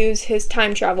gonna use his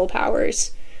time travel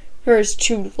powers, hers,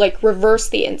 to like reverse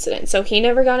the incident, so he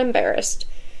never got embarrassed,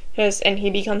 and he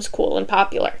becomes cool and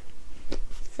popular.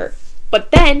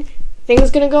 But then things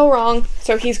gonna go wrong,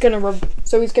 so he's gonna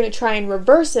try and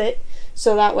reverse it,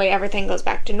 so that way everything goes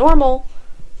back to normal.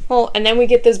 Well, and then we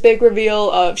get this big reveal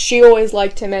of she always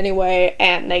liked him anyway,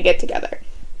 and they get together.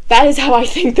 That is how I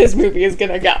think this movie is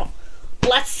gonna go.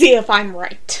 Let's see if I'm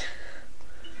right.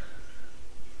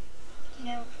 You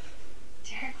know,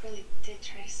 Derek really did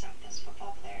try to stop those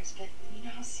football players, but you know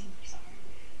how seniors are.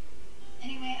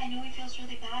 Anyway, I know he feels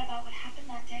really bad about what happened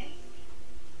that day.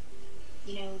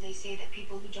 You know, they say that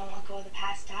people who don't let go of the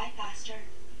past die faster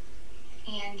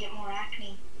and get more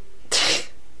acne.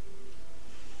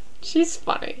 She's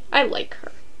funny. I like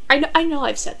her. I know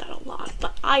I've said that a lot,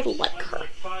 but I like her. Like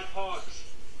 5 hogs.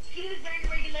 Due to the varying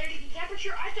regularity of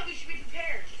temperature, I thought we should be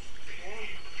prepared. Okay,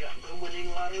 got the winning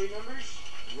lottery numbers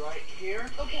right here.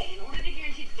 Okay, in order to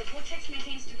guarantee that the vortex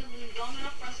maintains stability long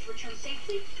enough for us to return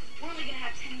safely, we're only going to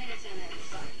have 10 minutes on that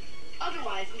side.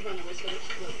 Otherwise, we run the risk of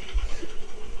exploding.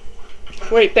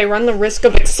 Wait, they run the risk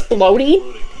of exploding?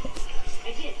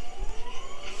 I did.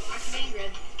 Activating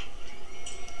grid.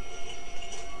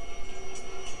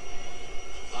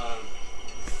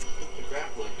 The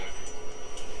grappling hook.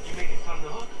 You make it from the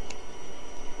hook?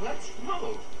 What? No. No.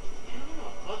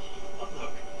 Love the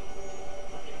hook.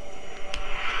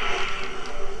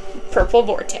 Purple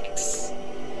vortex.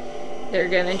 They're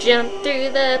gonna jump through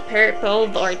the purple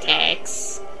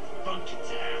vortex. Funky town.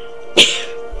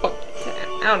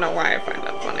 I don't know why I find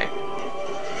that funny.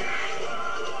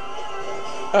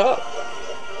 Oh.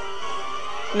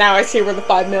 Now I see where the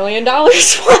 $5 million went. I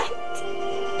just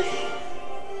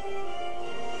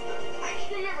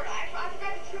remembered, I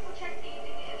forgot to triple check the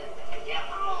yeah,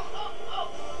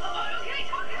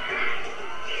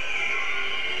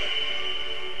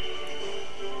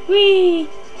 okay. Whee!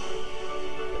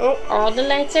 Oh, all the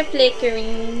lights are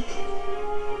flickering.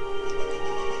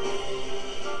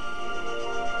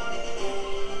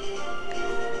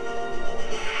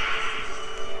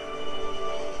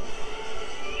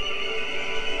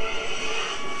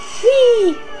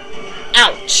 Whee!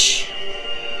 Ouch!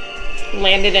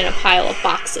 Landed in a pile of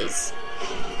boxes.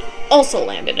 Also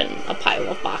landed in a pile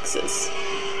of boxes.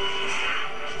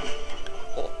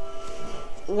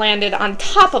 Landed on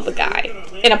top of a guy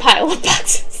in a pile of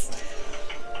boxes.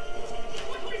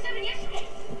 127 yesterday.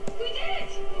 We did it.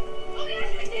 Oh yes,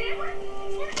 we did it.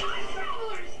 We're time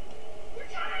travelers. We're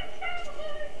time travelers.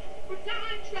 We're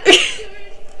time travelers.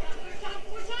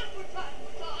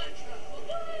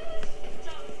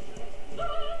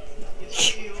 Is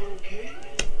he okay?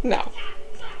 No.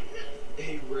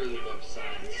 He really loves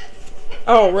science.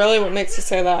 Oh, really? What makes you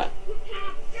say that?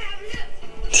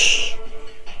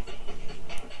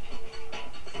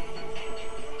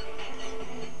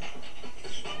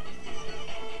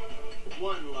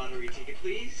 One lottery ticket,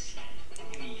 please.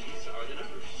 These are the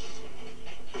numbers.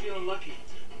 Feeling lucky.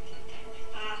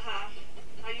 Uh-huh.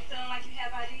 Are you feeling like you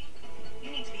have ID?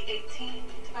 You need to be 18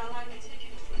 to buy a lottery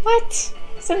ticket. What?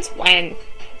 Since when?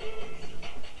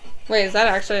 Wait, is that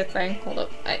actually a thing? Hold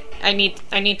up. I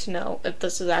need to know if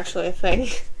this is actually a thing.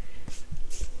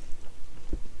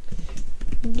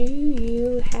 Do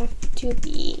you have to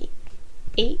be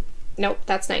 8? Nope,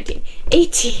 that's 19.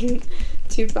 18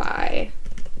 to buy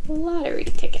lottery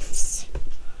tickets.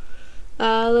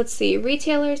 Let's see.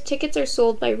 Retailers. Tickets are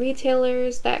sold by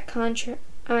retailers that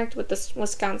contract with the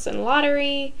Wisconsin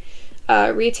Lottery.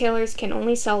 Retailers can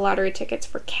only sell lottery tickets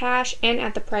for cash and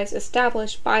at the price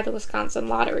established by the Wisconsin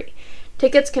Lottery.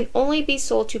 Tickets can only be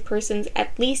sold to persons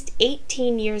at least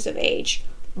 18 years of age,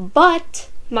 but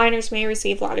minors may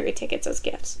receive lottery tickets as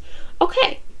gifts.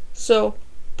 Okay, so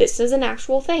this is an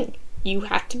actual thing. You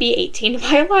have to be 18 to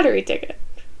buy a lottery ticket.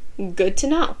 Good to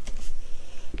know.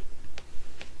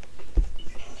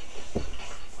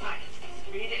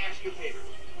 ask you a favor.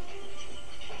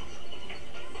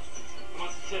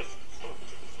 What's the tip?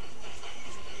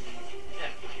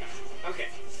 Yeah. Okay.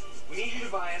 We need you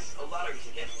to buy us a lottery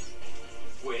ticket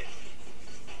with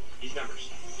these numbers.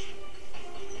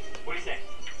 What do you say?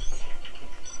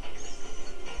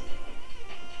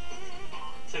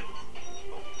 Tip.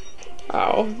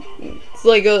 Oh, it's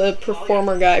like a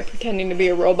performer guy pretending to be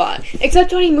a robot.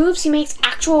 Except when he moves, he makes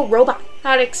actual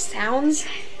robotic sounds.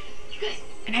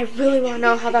 And I really want to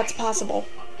know how that's possible.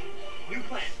 New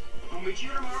plan. We'll meet you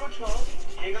tomorrow at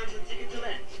 12. Hang on to the ticket till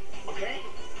then. Okay?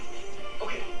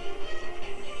 Okay.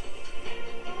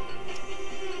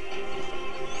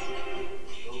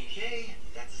 Okay.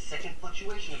 That's a second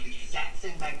fluctuation of the exact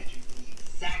same magnitude in the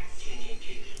exact same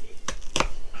location.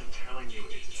 I'm telling you,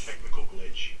 it's a technical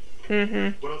glitch.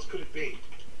 Mm-hmm. What else could it be?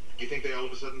 You think they all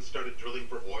of a sudden started drilling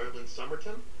for oil in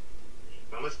Somerton?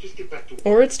 Now let's just get back to work.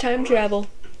 Or it's time All right? travel.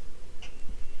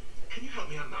 Can you help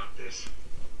me unknot this?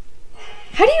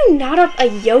 How do you knot up a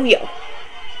yo-yo?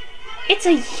 It's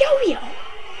a yo-yo!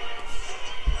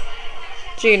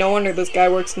 Gee, no wonder this guy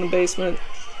works in the basement.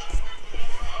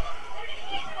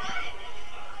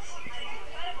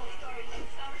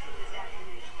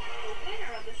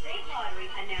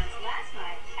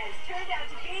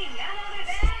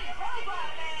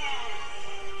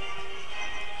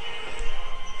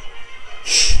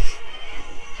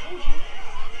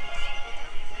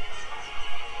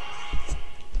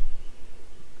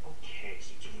 Okay,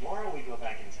 so tomorrow we go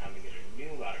back in time and get a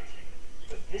new lottery ticket.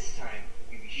 But this time,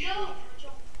 we be sure. No,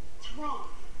 Joel, it's wrong.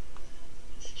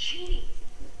 It's cheating.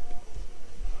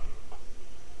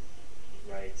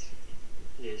 Right.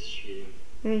 It is cheating.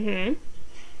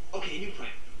 Mm-hmm. Okay, new plan.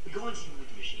 We go on TV with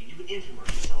the machine, do an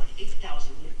infomercial, sell like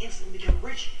 8,000, and then instantly become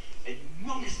rich and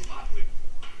humongously popular.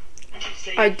 And they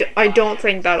say you can't I buy don't it.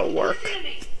 think that'll work. Listen to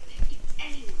me. If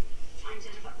anyone finds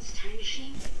out about this time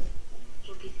machine,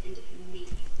 it'll be the end of me,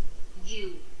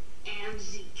 you, and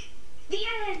Zeke. The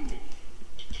end!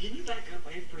 Can you back up?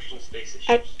 I have personal space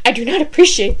issues. I do not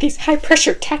appreciate these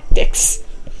high-pressure tactics.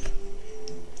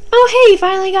 Oh, hey, he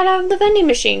finally got out of the vending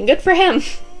machine. Good for him.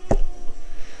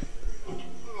 Oh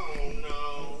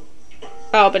no.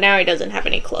 Oh, but now he doesn't have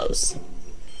any clothes.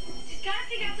 Just gotta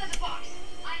think outside the box.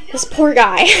 I know This poor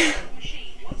guy.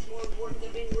 machine. What's more important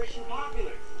than being rich and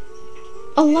popular?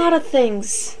 A lot of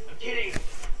things. I'm kidding.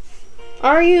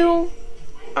 Are you?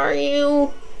 Are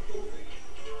you?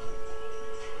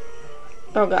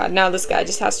 Oh god, now this guy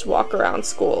just has to walk around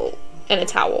school in a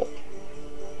towel.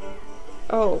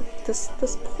 Oh, this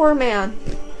poor man.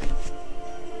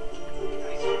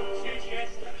 Yes.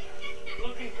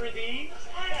 Looking for these?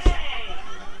 Hey!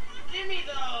 Give me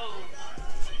those!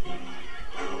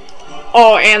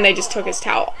 Oh, and they just took his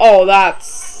towel. Oh,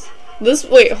 that's... This...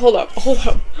 Wait, hold up.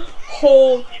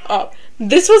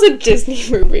 This was a Disney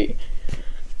movie.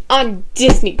 On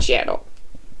Disney Channel.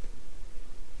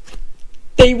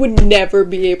 They would never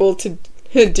be able to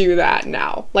do that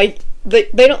now. Like, they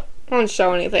don't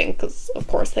show anything, because of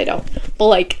course they don't. But,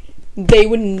 like, they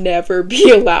would never be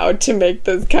allowed to make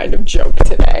this kind of joke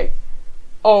today.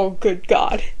 Oh, good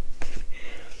God.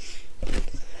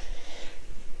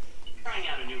 Trying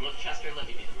out a new look, Chester. Let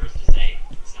me be the first to say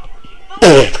it's not working.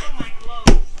 Oh, my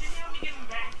clothes. Did you help me get them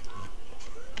back?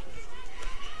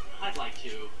 I'd like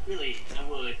to. Really, I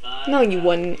would, but... No, you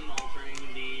wouldn't. I'm altering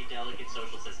the delicate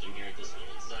social system here at the school,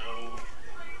 so...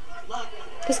 Luck.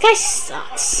 This guy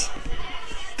sucks.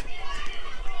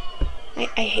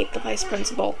 I hate the vice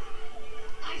principal.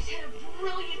 I just had a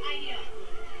brilliant idea.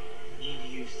 You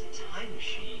use the time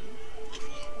machine.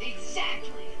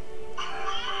 Exactly.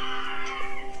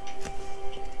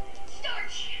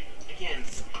 Starch. Again,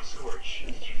 Scorch,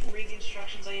 did you read the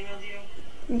instructions I emailed you?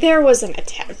 There was an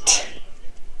attempt.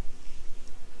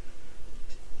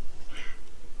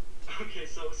 Okay,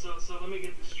 so let me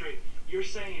get this straight. You're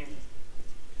saying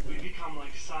we become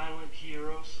like silent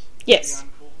heroes? Yes.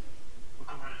 Beyond cool? Look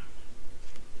around.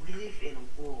 We live in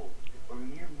a world where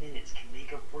mere minutes can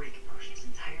make or break a person's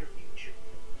entire future.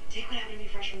 Take what happened to me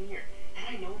freshman year.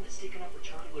 Had I known that sticking up for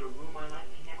Charlie would have ruined my life,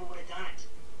 he never would have done it.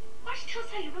 Why don't you tell us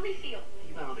how you really feel?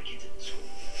 Think about all the kids at the school.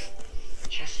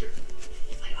 Chester,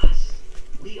 like us,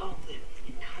 we all live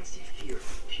in constant fear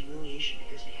of humiliation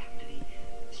because we happen to be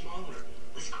smaller,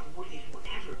 less coordinated,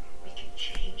 whatever. We can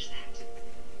change that.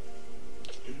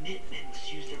 The Minutemen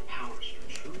must use their powers for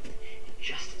truth and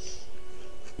justice.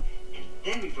 And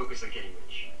then we focus on getting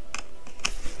rich.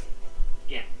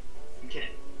 Yeah, I'm kidding.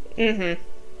 Mm-hmm.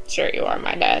 Sure you are,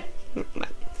 my dad. We,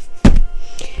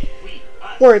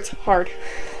 us, Words hard.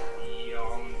 the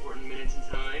all-important minutes in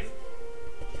time.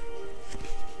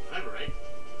 Clever, right?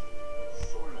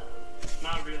 Sort of.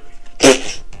 Not really.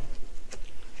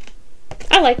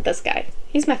 like this guy.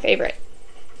 He's my favorite.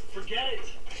 Forget it.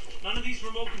 None of these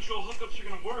remote control hookups are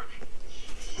gonna work.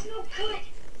 This is no good.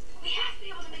 We have to be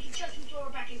able to make adjustments while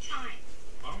we're back in time.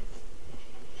 Well,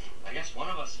 I guess one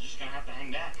of us is just gonna have to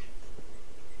hang back.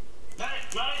 Got it.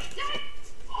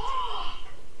 Oh!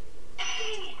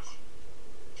 Dang it!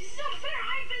 This is unfair.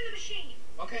 I've been the machine.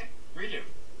 Okay, redo.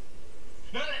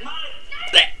 Ah!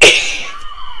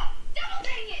 Double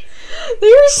dang it!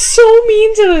 They're so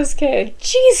mean to this kid.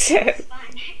 Jesus. Fun.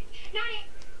 Not it.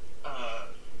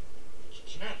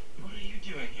 Jeanette, what are you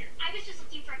doing here? I was just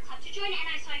looking for a club to join, and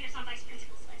I saw yours on Vice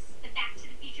Principal's list. The Back to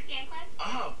the Future fan club.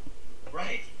 Oh,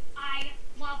 right. I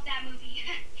love that movie,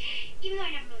 even though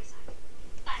I never really saw it.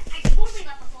 But I totally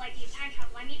love the whole idea of time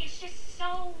travel. I mean, it's just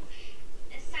so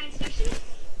science fiction.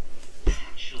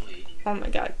 Actually, Oh my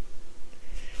god.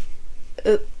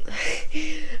 I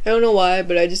don't know why,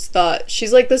 but I just thought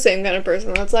she's like the same kind of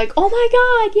person that's like, oh my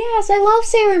god, yes, I love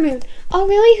Sailor Moon. Oh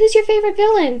really? Who's your favorite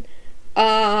villain?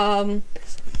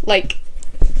 Like,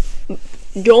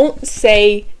 don't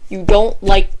say you don't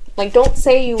like don't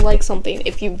say you like something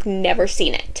if you've never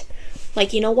seen it.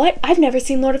 Like, you know what? I've never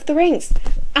seen Lord of the Rings.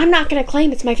 I'm not gonna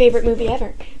claim it's my favorite movie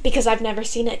ever because I've never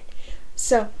seen it.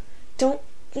 So, don't.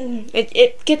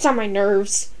 It gets on my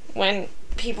nerves when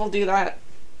people do that.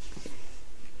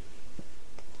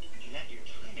 Jeanette, your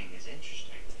timing is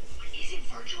interesting. What is it,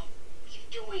 Virgil? What are you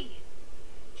doing?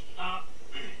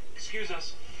 Excuse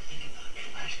us.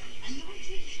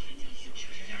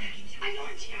 I know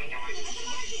it's here.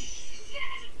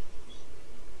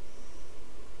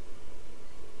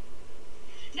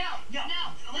 No.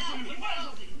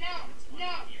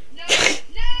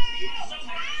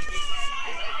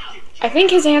 I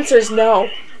think his answer is no.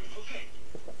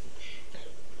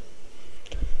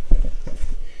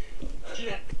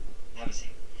 Jeanette, have a seat.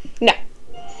 No.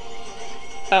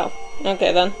 Oh,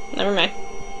 okay then. Never mind.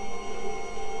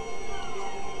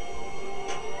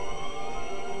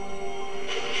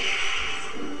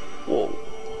 Whoa.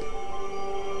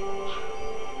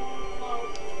 Well,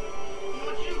 you know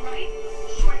what to do, right?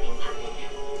 Sure thing, Pumpkin.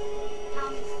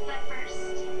 But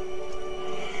first,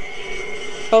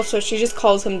 Oh, so she just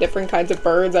calls him different kinds of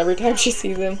birds every time she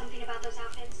sees him. something about those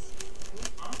outfits.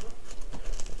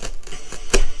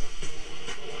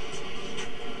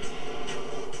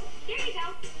 Here you go.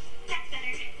 That's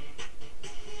better.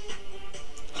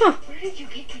 Huh. Where did you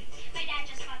get these? My dad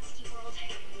just bought Ski World.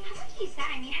 How lucky is that?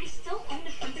 I mean, had he still owned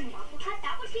a shrimp and waffle cut,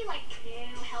 that would be like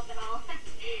no help at all.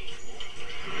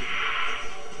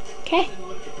 Okay.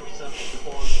 Look at yourself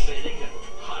form-fitting and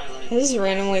highlighting. I just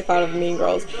randomly thought of Mean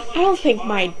Girls. I don't think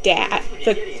my dad,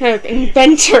 the kind of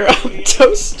inventor of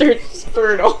Toaster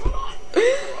Squirtle.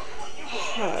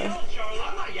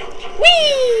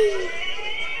 Whee!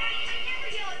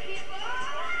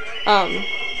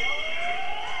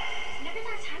 Never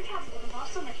thought time travel would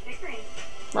involve so much bickering.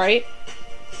 Right?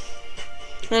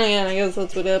 And again, I guess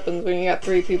that's what happens when you got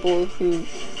three people who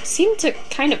seem to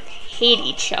kind of hate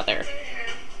each other.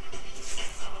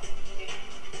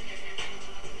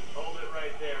 Hold it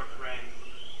right there, friend.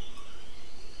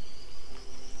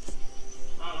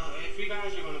 If you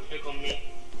guys are gonna pick on me,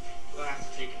 you'll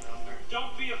have to take a number.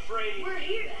 Don't be afraid. We're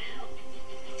here to help.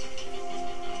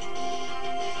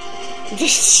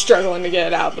 Just struggling to get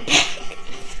it out of the bag.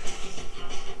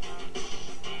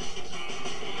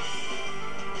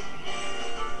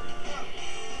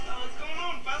 What's going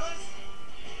on, fellas?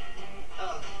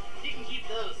 Oh, you can keep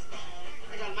those.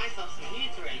 I got myself some new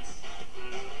threads.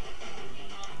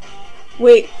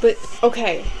 Wait, but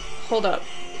okay, hold up.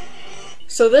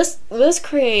 So this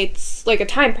creates like a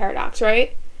time paradox,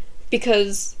 right?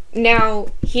 Because now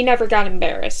he never got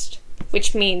embarrassed,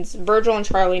 which means Virgil and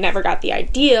Charlie never got the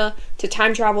idea to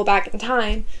time travel back in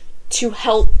time to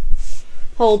help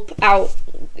out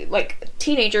like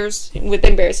teenagers with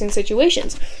embarrassing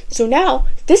situations. So now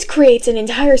this creates an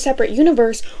entire separate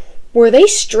universe where they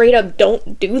straight up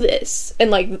don't do this, and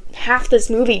like half this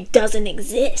movie doesn't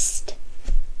exist.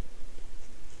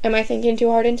 Am I thinking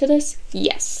too hard into this?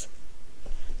 Yes.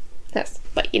 Yes.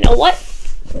 But you know what?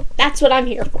 That's what I'm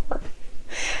here for. Who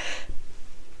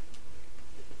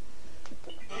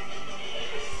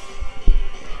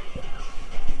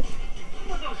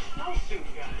are those snowsuit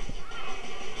guys?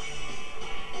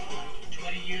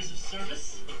 20 years of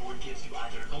service, the board gives you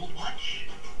either a gold watch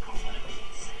or one of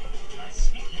these. A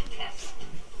sweet little castle.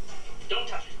 Don't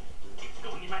touch it. It's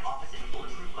going in my office in a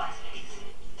bulletproof glass case.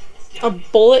 A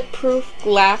bulletproof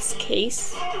glass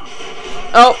case?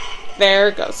 Oh, there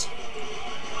it goes.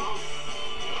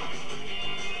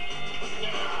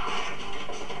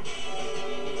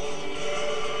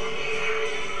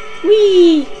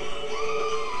 Whee!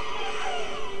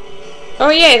 Oh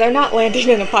yay, they're not landing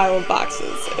in a pile of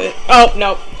boxes. Oh,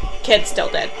 no. Kid still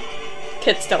did.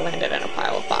 Kid still landed in a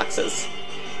pile of boxes.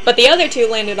 But the other two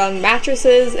landed on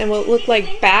mattresses and what looked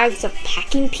like bags of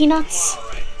packing peanuts.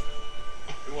 Alright.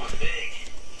 We want big.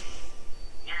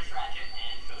 Nurse Ratchet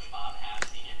and Coach Bob have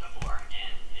seen it before,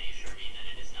 and they assure me that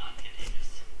it is not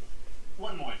contagious.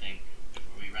 One more thing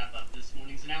before we wrap up this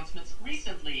morning's announcements.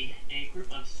 Recently, a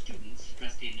group of students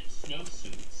dressed in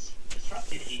snowsuits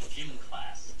disrupted a gym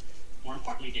class. More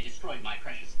importantly, they destroyed my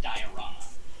precious diorama.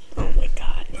 Oh my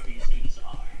god. Whoever you students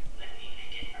are, let me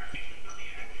make it perfectly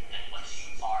clear that once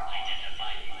you are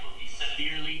identified, you will be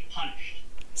severely punished.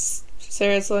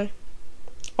 Seriously?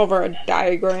 Over a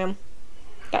diagram?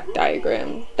 That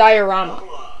diagram. Diorama.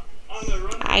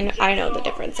 I know the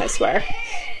difference, I swear.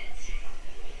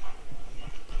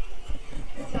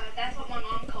 So that's what my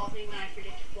mom calls me when I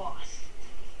predict floss.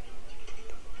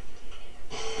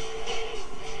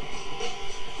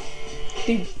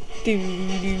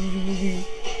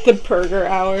 The burger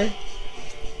hour.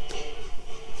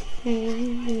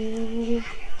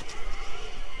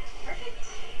 Perfect.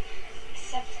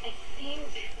 Except I think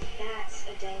that's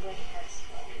a dangling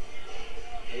particle.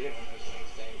 I hate it when those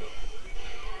things dangle.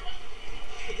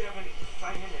 Pick it up in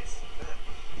 5 minutes.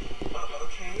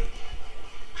 Okay.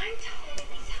 I'm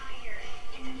totally tired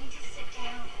and I need to sit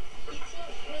down. You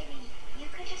think maybe you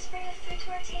could just bring us food to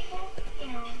our table? You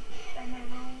know, by my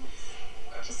mom's.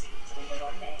 Just a little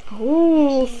bit.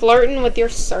 Ooh, flirting with your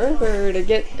server to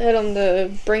get him to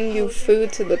bring you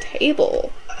food to the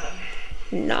table.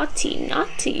 Naughty,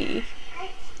 naughty.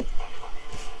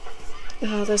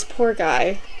 Oh, this poor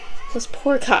guy. This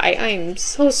poor guy. I am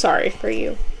so sorry for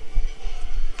you.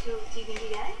 So do you think you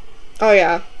get it? Oh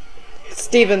yeah.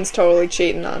 Steven's totally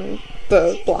cheating on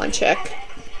the blonde chick.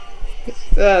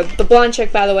 The blonde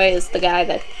chick, by the way, is the guy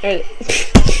that...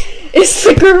 is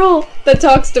the girl that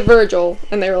talks to Virgil,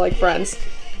 and they were like friends.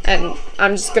 And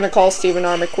I'm just gonna call Stephen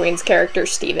R. McQueen's character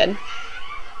Steven.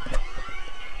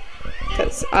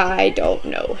 Because I don't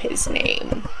know his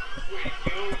name.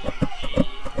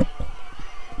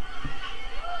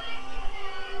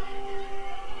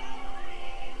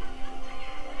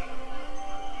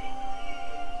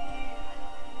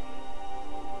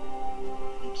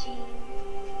 Eugene,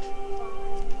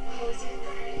 what was your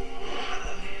word?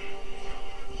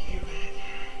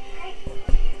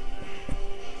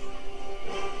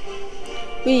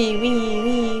 Wee.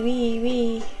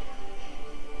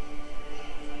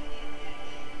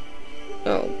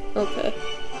 Oh, okay.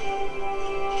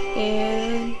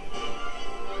 And...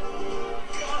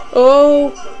 oh!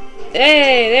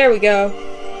 Hey, there we go.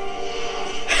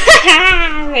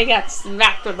 They got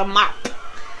smacked with a mop.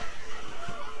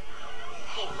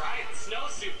 Alright,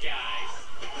 snowsuit guys.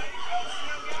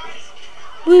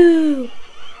 Woo! Way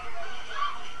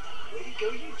to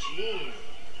go, Eugene.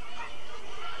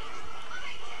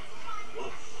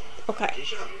 Whoa. Okay.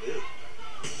 Deja vu.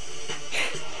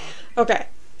 Okay.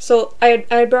 So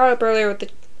I brought up earlier with the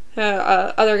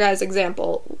other guy's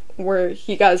example where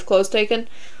he got his clothes taken,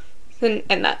 and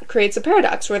that creates a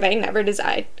paradox where they never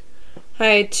decide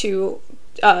to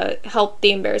help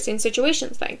the embarrassing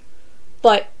situations thing.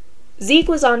 But Zeke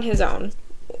was on his own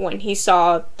when he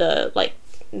saw the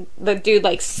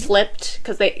dude slipped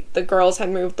because the girls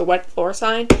had moved the wet floor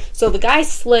sign. So the guy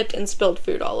slipped and spilled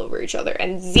food all over each other,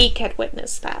 and Zeke had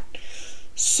witnessed that.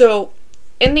 So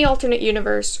in the alternate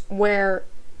universe where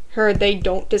they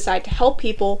don't decide to help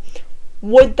people,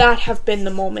 would that have been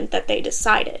the moment that they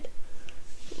decided?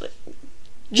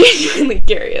 Genuinely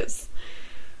curious.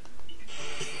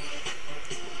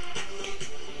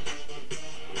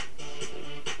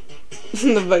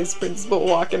 The vice principal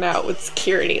walking out with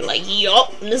security like,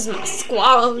 yup, this is my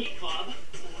squad. Club,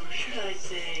 or should I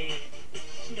say,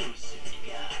 snowsuit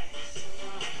guys?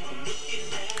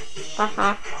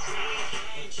 Uh-huh.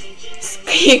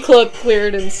 Ski club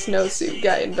cleared and snowsuit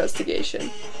guy investigation.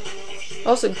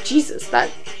 Also, Jesus, that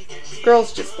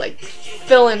girl's just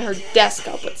filling her desk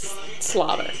up with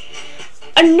slobber.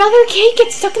 Another kid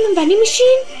gets stuck in the vending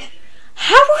machine?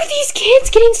 How are these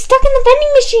kids getting stuck in the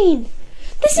vending machine?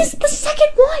 This is the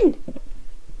second one.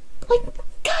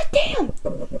 Goddamn.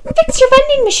 Fix your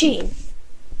vending machine.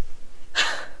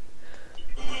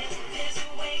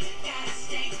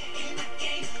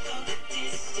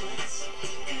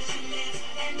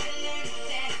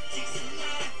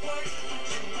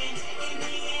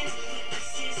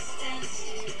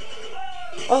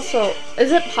 Also,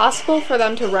 is it possible for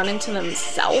them to run into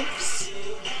themselves?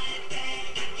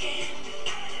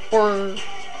 Or...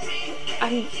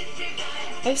 I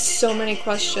have so many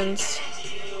questions.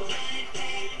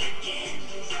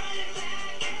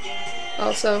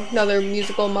 Also, another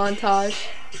musical montage.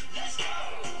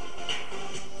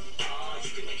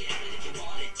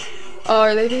 Oh,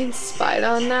 are they being spied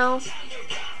on now?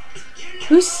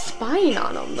 Who's spying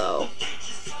on them, though?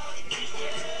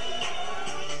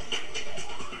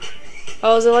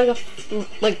 Oh, is it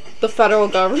like the federal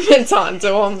government's onto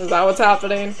them? Is that what's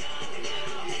happening?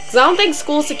 Because I don't think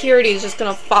school security is just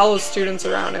gonna follow students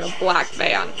around in a black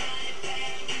van.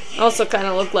 Also kind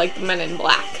of look like the Men in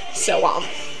Black. So,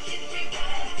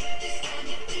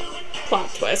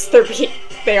 plot twist.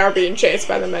 They are being chased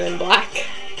by the Men in Black.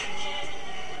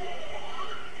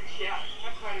 Yeah, I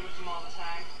party with them all the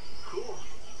time. Cool.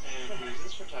 And who's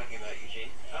this we're talking about, Eugene?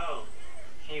 Oh,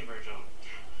 hey, Virgil.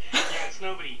 Yeah, it's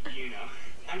nobody you know.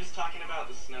 I'm just talking about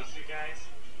the snowsuit guys.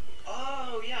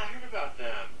 Oh, yeah, I heard about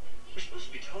them. We're supposed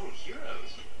to be total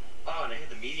heroes. Oh, and I hear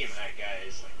the medium height guy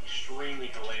is like extremely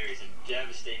hilarious and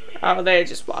devastatingly. Oh, they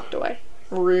just walked away.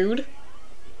 Rude.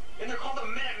 And they're called the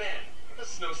Minutemen, the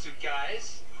snowsuit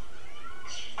guys.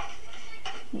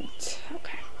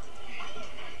 Okay.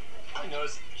 I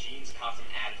noticed Gene's constant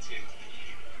attitude.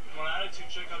 One attitude,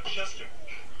 check out Chester.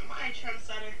 My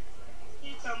trendsetter.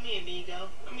 You tell me, amigo.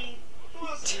 I mean, who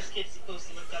else are these kids supposed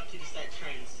to look up to set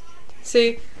trends?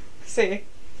 See?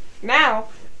 Now,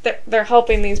 they're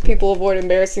helping these people avoid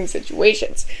embarrassing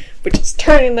situations, which is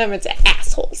turning them into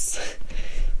assholes.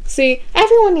 See,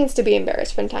 everyone needs to be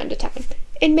embarrassed from time to time.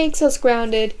 It makes us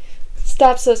grounded,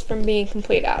 stops us from being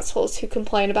complete assholes who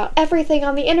complain about everything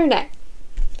on the internet.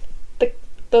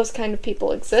 Those kind of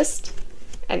people exist,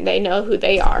 and they know who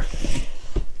they are.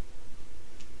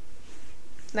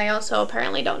 They also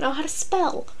apparently don't know how to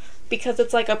spell, because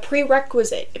it's like a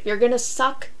prerequisite. If you're gonna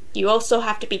suck, you also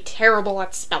have to be terrible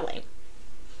at spelling.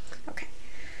 Okay.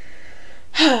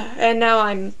 And now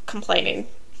I'm complaining.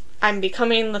 I'm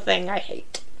becoming the thing I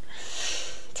hate.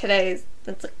 It's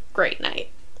a great night.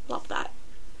 Love that.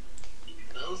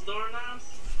 Those doorknobs?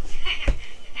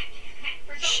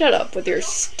 Shut up with your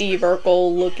Steve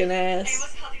Urkel looking I ass.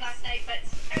 almost called you last night, but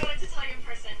I wanted to tell you in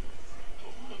person.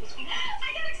 I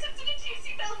got accepted to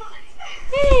JC Belmont.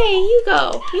 Hey, you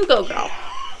go, girl.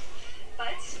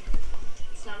 But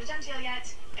it's not a done deal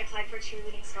yet. I applied for a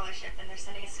cheerleading scholarship, and they're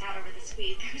sending a scout over this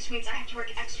week, which means I have to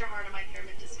work extra hard on my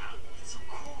pyramid dismount. That's so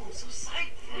cool. I'm so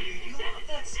psyched for you. You love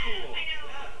that school. I know.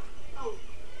 Oh,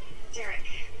 Derek.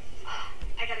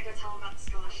 I gotta go tell him about the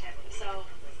scholarship. So,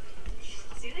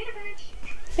 see you later, Birch.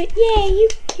 But yeah,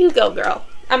 you go, girl.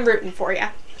 I'm rooting for you.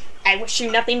 I wish you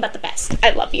nothing but the best. I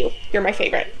love you. You're my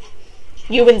favorite.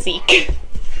 You and Zeke. Okay,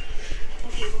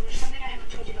 well, there's something I haven't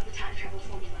told you about the time travel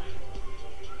formula.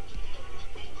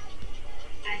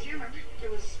 As you remember,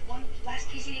 there was one last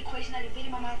piece of the equation that had been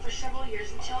in my mind for several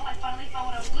years until I finally found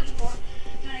what I was looking for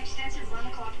through an extensive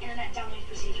round-the-clock internet download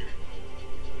procedure.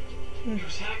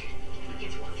 Here's Hack. It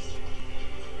gets worse.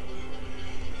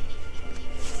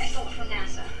 I stole it from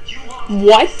NASA.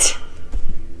 What?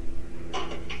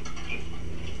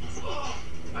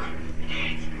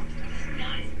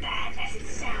 Not as bad as it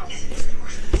sounds. It's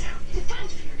worse than it sounds. It found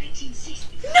from the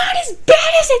 1960s. Not as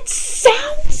bad as it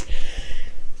sounds?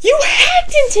 You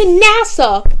hacked into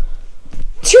NASA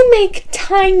to make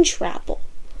time travel.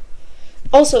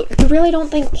 Also, you really don't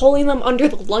think pulling them under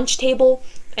the lunch table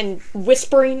and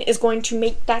whispering is going to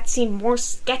make that seem more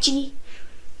sketchy?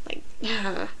 Like,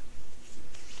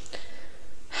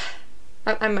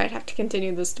 I might have to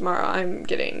continue this tomorrow. I'm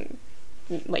getting,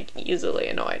 easily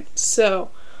annoyed.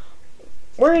 So,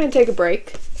 we're gonna take a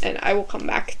break, and I will come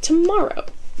back tomorrow.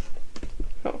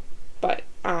 Oh, but,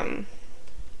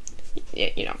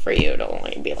 for you, it'll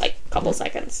only be, a couple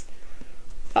seconds.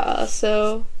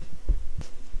 So,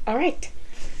 alright.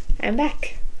 I'm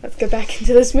back. Let's get back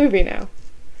into this movie now.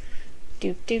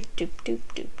 Doop doop doop doop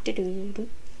doop doop doop doop.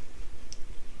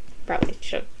 Probably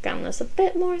should have done this a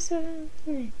bit more, so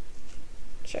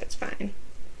sure it's fine.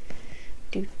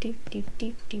 Doop doop doop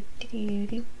doop doop doop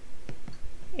doop.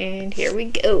 And here we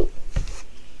go.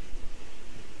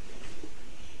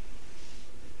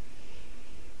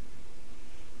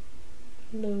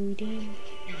 Loading.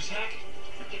 Here's Hack.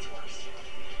 It gets worse.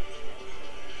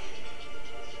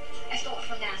 I stole it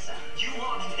from NASA. You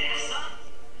want NASA?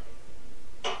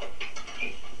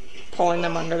 Pulling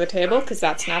them under the table, because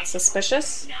that's not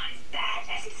suspicious. Not as bad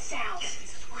as it sounds.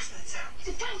 It's worse than it sounds.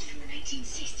 The files from the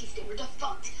 1960s, they were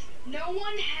defunct. No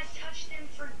one has touched them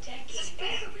for decades. This is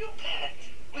bad, real bad.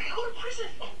 We could go to prison.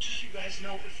 Oh, just so you guys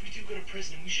know, if we do go to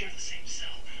prison and we share the same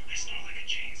cell, I snore like a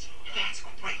chainsaw. That's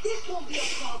great. This won't be a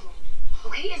problem.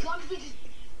 Okay, as long as we just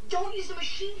don't use the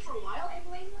machine for a while and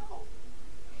lay low.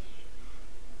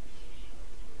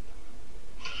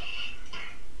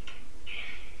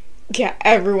 Yeah,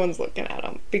 everyone's looking at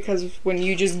him, because when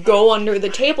you just go under the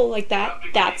table like that,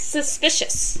 that's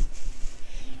suspicious.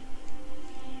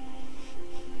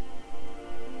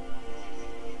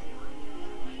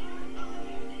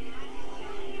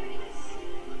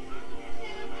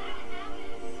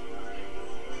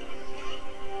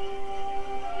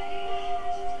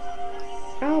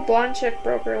 Oh, blonde chick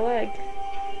broke her leg.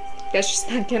 Guess she's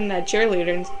not getting that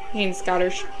cheerleading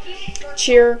scholarship.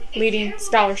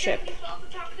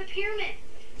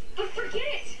 But forget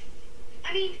it.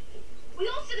 I mean, we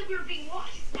all said that we were being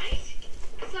watched, right?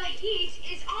 The heat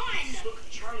is on. Look,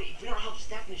 Charlie, if we don't help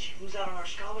Stephanie, she lose out on our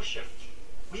scholarship.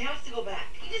 We have to go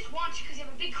back. You just want you because you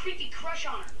have a big creepy crush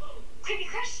on her. Creepy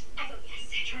crush? I vote yes.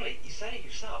 Charlie, you said it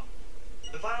yourself.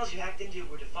 The files you hacked into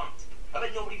were defunct. I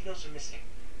bet nobody even knows they're missing.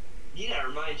 Need I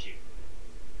remind you,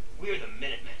 we are the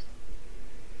Minutemen,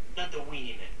 not the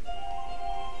Weenie Men.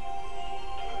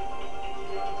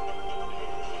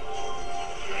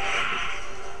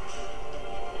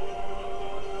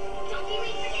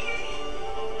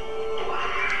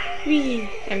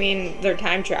 I mean, they're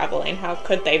time traveling. How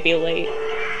could they be late?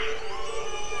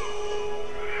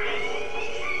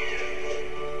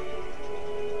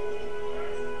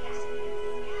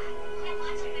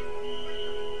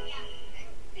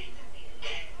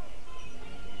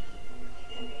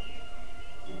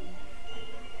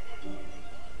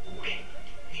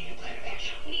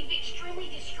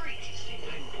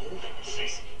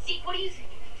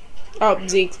 Oh,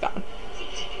 Zeke's gone.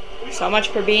 So much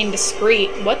for being discreet.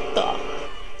 What the?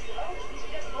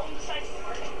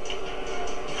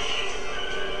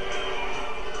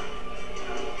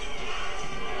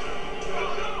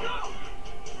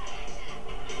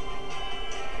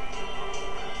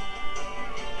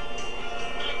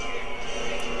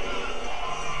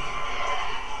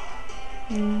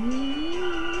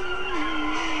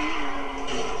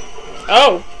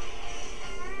 Oh!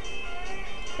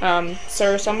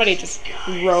 Sir, somebody just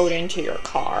rode into your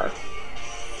car.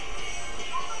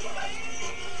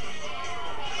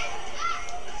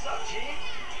 What's up, G?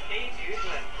 Hey, dude,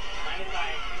 but mind if I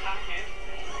talk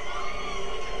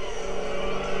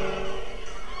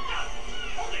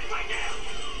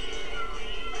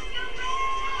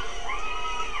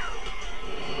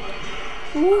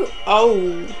in? Ooh,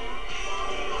 oh.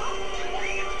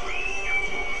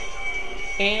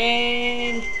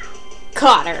 And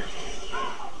caught her.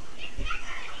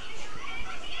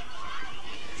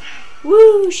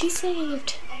 Woo, she's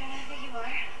saved. I don't know who you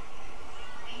are,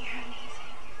 but you're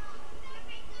amazing.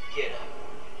 Get up.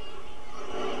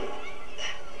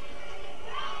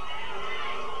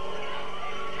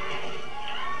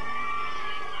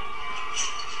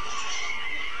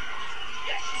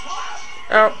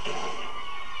 Oh.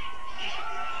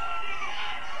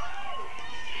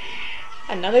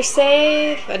 Another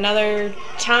save, another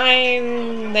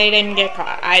time they didn't get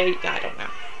caught. I don't know.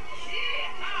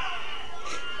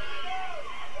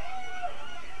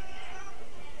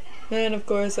 And of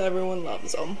course everyone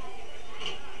loves them.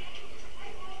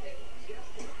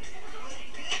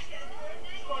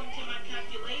 According to my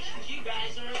calculations, you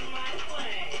guys are in my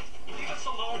way. Leave us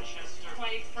alone, Chester.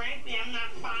 Quite frankly, I'm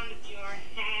not fond of your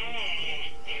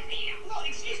hat. Well,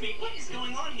 excuse me, what is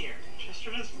going on here?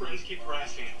 Chester and his friends keep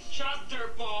harassing us. Shut up,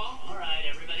 dirtball. All right,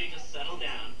 everybody, just settle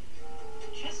down.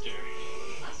 Chester,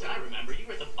 last I remember, you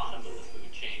were at the bottom of the food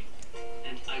chain.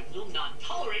 And I will not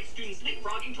tolerate students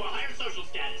leapfrogging to a higher social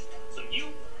status. So you...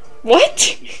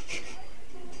 What?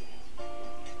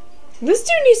 This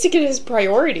dude needs to get his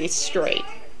priorities straight.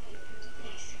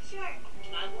 Sure.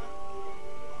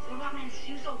 What about man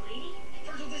Sue's old lady?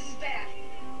 Virgil, this is bad.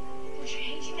 We're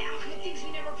changing the outcome of things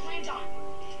we never planned on.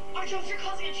 Our jobs are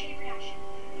causing a chain reaction.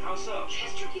 How so?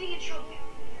 Chester getting in trouble.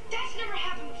 That's never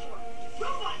happened before.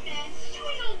 Robot men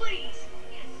suing old ladies.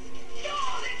 No,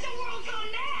 that's the world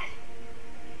gone mad.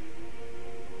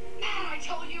 Mad, I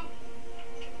tell you.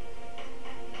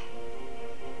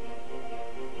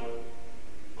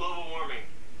 Global warming.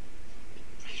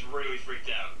 He's really freaked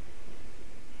out.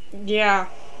 Yeah.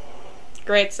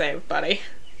 Great save, buddy.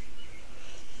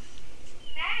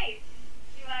 Hey,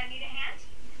 you need a hand?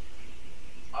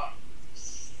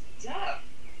 Steph.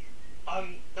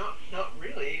 Not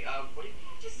really. What do you...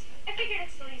 Just, I figured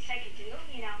it's the least I could do,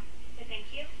 you know, to thank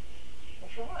you Well,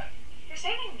 for what? for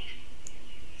saving me.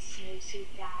 Snowsuit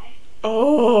guy.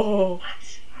 Oh.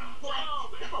 Whoa,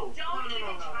 No. don't No.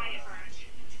 even try it, Vern.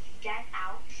 Get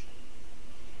out,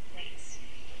 please.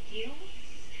 You,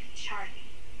 Charlie,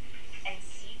 and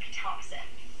Zeke Thompson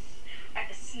are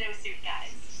the snowsuit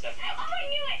guys. Steph. Oh, I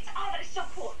knew it! Oh, that is so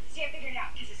cool. See, I figured it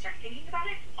out, because I started thinking about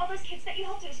it. All those kids that you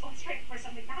helped, it was always right before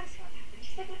something bad is going to happen.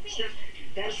 Just like with me. Steph,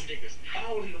 that's ridiculous.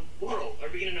 How in the world are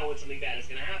we gonna know when something bad is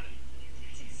gonna happen?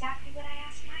 That's exactly what I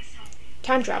asked myself.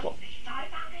 Time travel. And I thought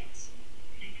about it,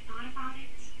 and I thought about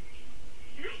it,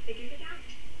 and I figured it out.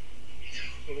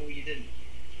 Oh, you didn't.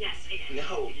 Yes, I did.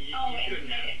 No, you couldn't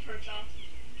admit have. it, Virgil.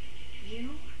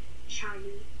 You,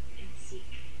 Charlie, and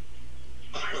Zeke.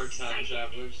 Our time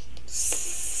travelers.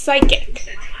 psychic.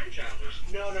 said time travelers.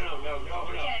 No.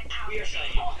 We are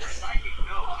saying psychic.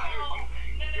 No,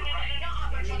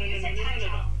 You said time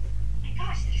travel. Oh my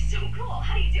gosh, that is so cool.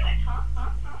 How do you do it, huh?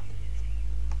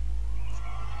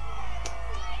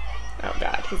 Oh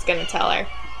god, he's gonna tell her.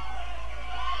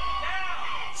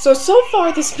 So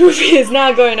far this movie is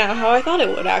not going out how I thought it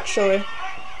would, actually.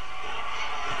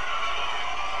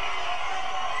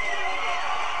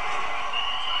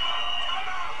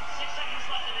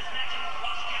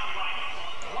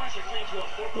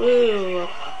 Ooh,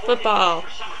 football. Football.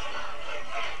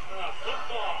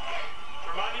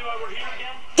 Remind me why we're here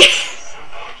again? Some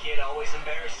poor kid always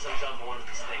embarrasses himself in one of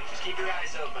these things. Just keep your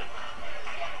eyes open.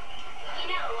 You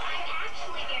know, I'm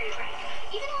actually very bright.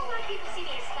 Even though a lot of people see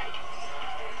me as funny.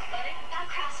 But I'll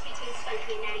cross between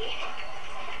spunky and nutty.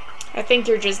 I think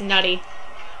you're just nutty.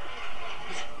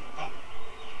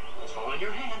 It's all in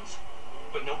your hands,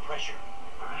 but no pressure,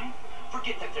 alright?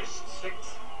 Forget that there's 6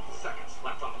 seconds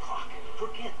left on the clock.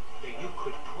 Forget that you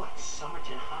could put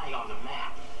Somerton High on the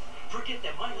map. Forget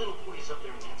that my little boy is up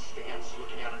there in that stands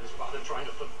looking out at his father trying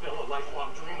to fulfill a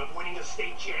lifelong dream of winning a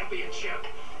state championship.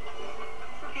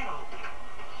 Forget all that.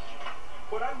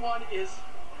 What I want is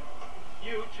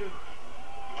you to,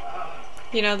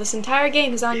 You know, this entire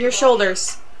game is on your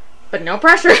shoulders. But no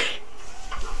pressure.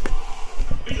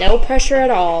 No pressure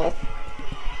at all.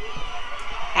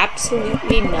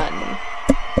 Absolutely none.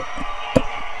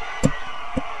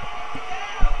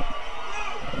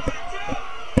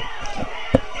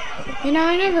 You know,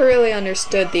 I never really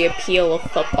understood the appeal of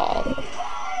football.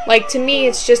 Like, to me,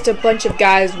 it's just a bunch of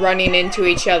guys running into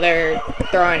each other,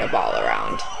 throwing a ball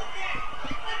around.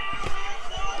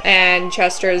 And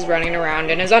Chester is running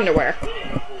around in his underwear.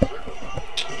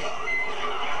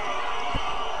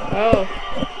 Oh.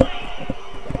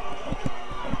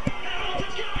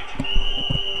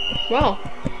 Well,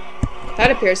 that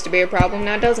appears to be a problem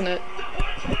now, doesn't it?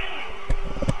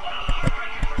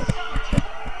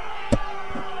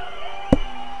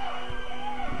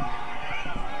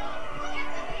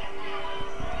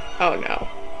 Oh no.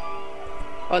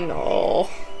 Oh no.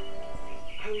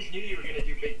 I always knew you were gonna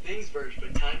do big things, Verge,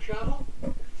 but time travel?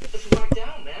 Let's rock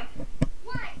down, man.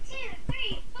 1, 2,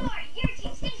 3, 4. Your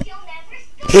team thinks you'll never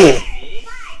score. 5, 6,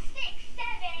 7,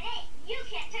 8. You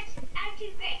can't touch. I'm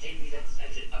too great. Amy,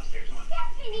 that's it. Upstairs, come on.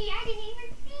 Stephanie, I didn't even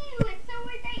see you. It's so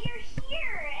weird that you're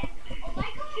here. And oh my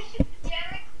gosh,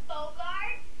 Derek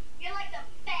Bogard, you're like the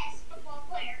best football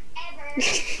player ever.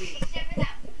 Except for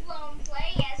that blown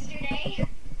play yesterday.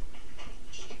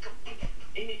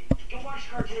 Amy, go watch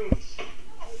cartoons.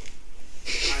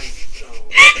 I'm so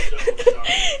sorry.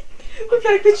 The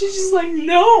fact that she's just like,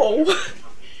 no.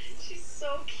 She's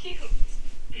so cute.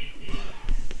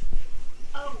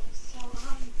 Oh, so,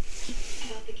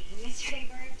 about the game yesterday,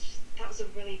 Birch, that was a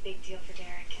really big deal for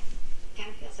Derek. Kind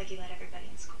of feels like he let everybody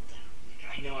in school down.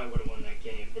 I know I would have won that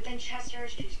game. But then Chester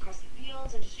streaks across the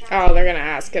fields and distracted. Oh, they're gonna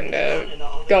ask him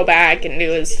to go back and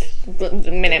do his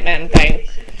Minutemen thing.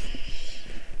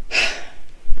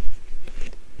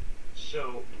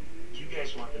 So, you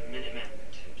guys want the Minutemen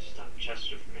to stop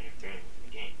Chester from interfering with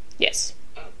the game? Yes.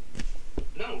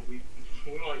 No, we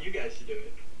want you guys to do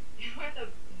it. You are the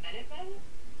Minutemen?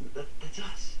 That's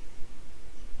us.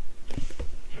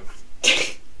 Never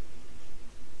mind.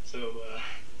 So,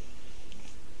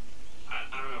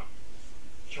 I don't know.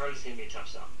 Charlie's gonna be a tough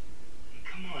sell.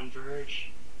 Come on,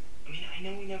 Verge. I mean, I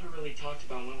know we never really talked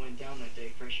about what went down that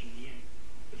day freshman year.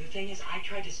 But the thing is, I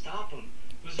tried to stop him.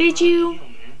 It was a Did raw you? deal,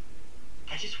 man.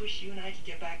 I just wish you and I could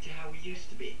get back to how we used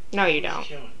to be. No, you Just don't.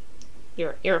 chilling.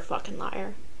 You're a fucking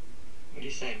liar. What do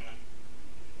you say, man?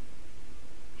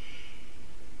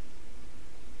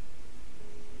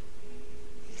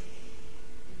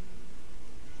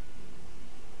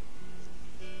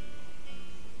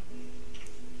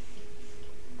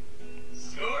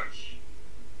 Scorch!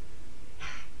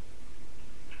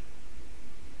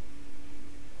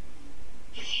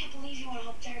 I can't believe you want to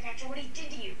help Derek after what he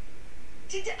did to you.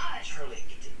 Did to us. Charlie,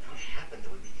 it did not happen the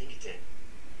way we think it did.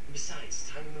 And besides, it's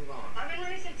time to move on. I've been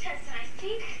running some tests, and I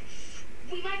think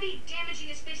we might be damaging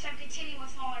the space-time continuum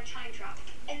with all our time travel.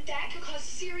 And that could cause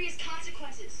serious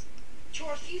consequences to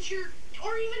our future,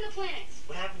 or even the planets.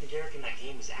 What happened to Derek in that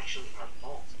game is actually our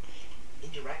fault.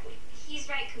 Indirectly. He's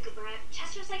right, Kookaburra.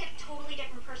 Chester's like a totally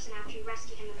different person after you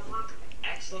rescued him in the locker room.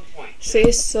 Excellent point.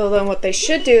 See, so then what they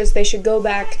should do is they should go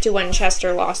back to when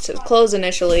Chester lost his clothes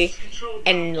initially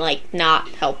and, like, not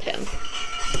help him.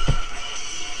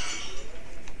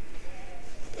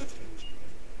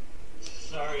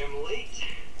 Sorry I'm late.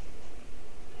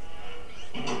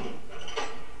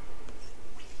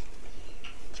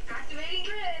 Activating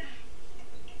grid.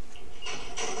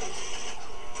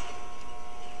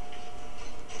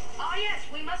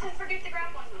 forget the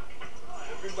grappling hook.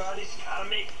 Everybody's gotta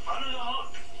make fun of the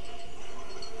hook.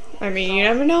 I mean, you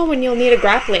never know when you'll need a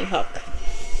grappling hook.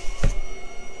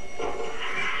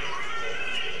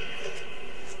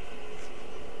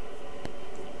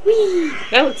 Whee!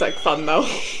 That looks like fun, though. I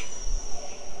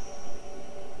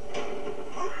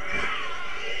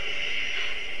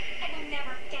will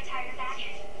never get tired of that.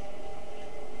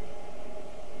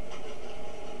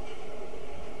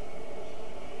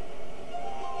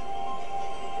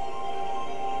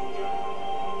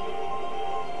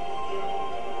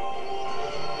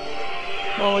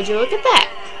 Well, would you look at that?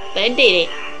 They did it.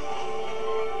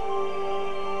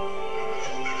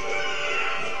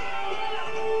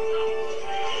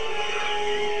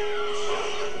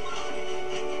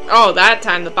 Oh, that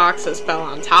time the boxes fell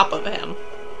on top of him.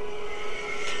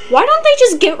 Why don't they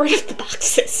just get rid of the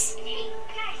boxes?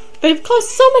 They've caused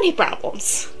so many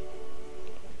problems.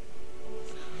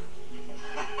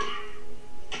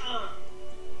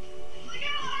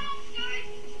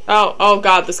 Oh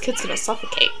god, this kid's gonna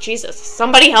suffocate. Jesus,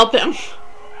 somebody help him.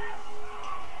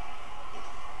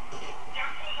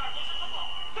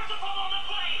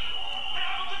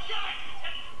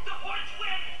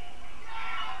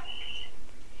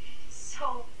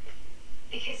 So,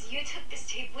 because you took this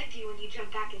tape with you when you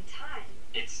jumped back in time.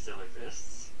 It still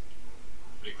exists.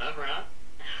 Pretty clever, huh?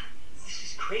 This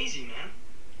is crazy, man.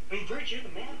 I mean, Bert, you're the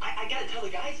man. I gotta tell the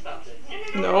guys about this.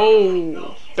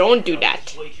 No, don't do that.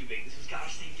 It's way too big. This has gotta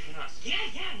stay between us. Yeah,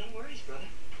 no worries, brother.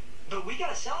 But we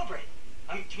gotta celebrate.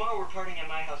 I mean, tomorrow we're partying at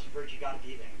my house, and Bert, you gotta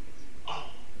be there.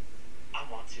 Oh, I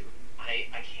want to. I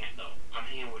can't, though. I'm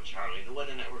hanging out with Charlie. The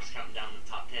Weather Network's counting down the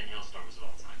top 10 hailstorms of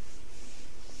all time.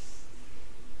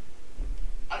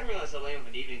 I didn't realize how lame of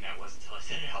an evening that was until I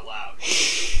said it out loud.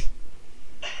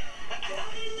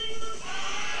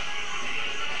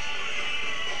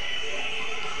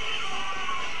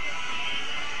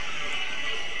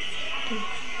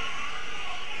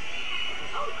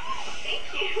 Thank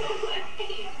you.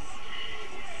 Thanks.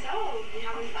 So, you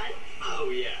having fun? Oh,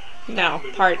 yeah. No,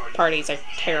 parties are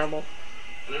terrible.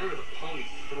 And I remember the pony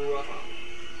threw up on me.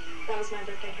 That was my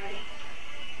birthday party.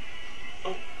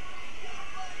 Oh.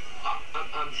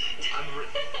 I'm I'm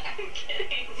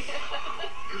kidding.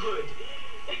 good.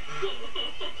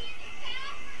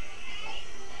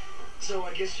 So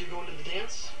I guess you're going to the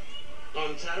dance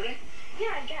on Saturday?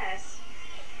 Yeah, I guess.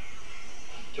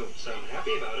 Don't sound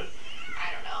happy about it.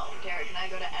 I don't know. Derek and I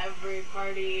go to every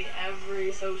party,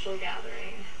 every social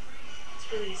gathering.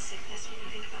 It's really a sickness when you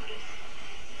think about it.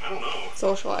 I don't know.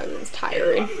 Socializing's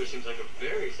tiring. Popular seems like a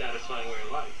very satisfying way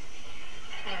of life.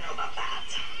 I don't know about that.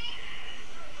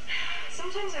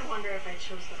 Sometimes I wonder if I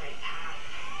chose the right path.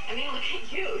 I mean, look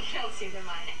at you. You don't seem to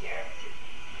mind it here.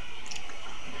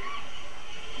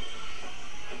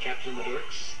 Captain the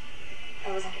Dorks?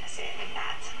 I wasn't gonna say it like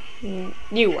that.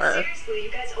 You were. Seriously,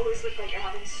 you guys always look like you're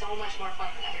having so much more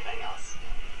fun than everybody else.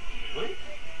 Really?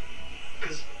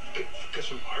 Because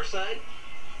from our side,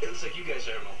 it looks like you guys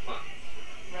are having all fun.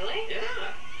 Really?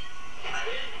 Yeah.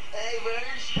 Hey,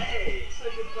 Burge. Hey, so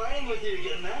good partying with you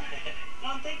again, man.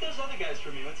 No, thank those other guys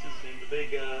for me. What's his name? The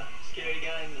big, scary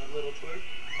guy in the little twerk?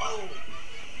 Oh,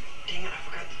 dang it, I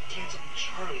forgot to cancel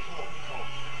Charlie. Oh.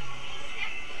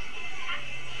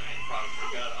 I probably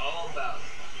forgot all about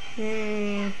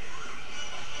it.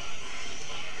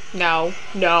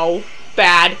 No.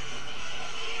 Bad.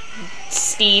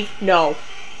 Steve, no.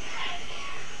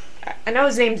 I know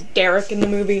his name's Derek in the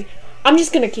movie. I'm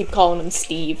just gonna keep calling him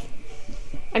Steve.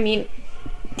 I mean,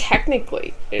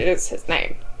 technically, it is his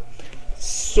name.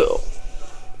 So.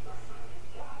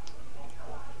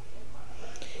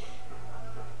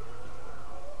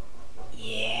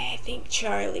 Yeah, I think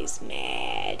Charlie's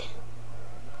mad.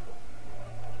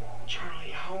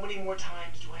 Charlie, how many more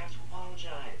times do I have to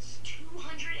apologize?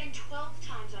 212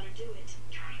 times ought to do it.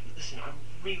 Charlie, listen, I'm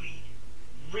really,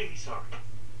 really sorry.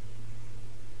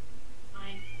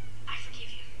 Fine. I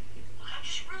forgive you. Look, I'm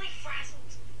just really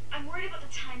frazzled. I'm worried about the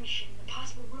time machine and the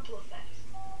possible ripple effect.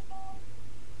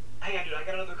 Hang on, dude, I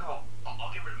got another call.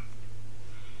 I'll get rid of him.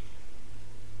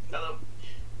 Hello?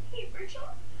 Hey, Virgil.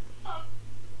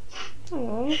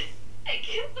 Aww. I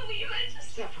can't believe I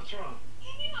just... Steph, what's wrong?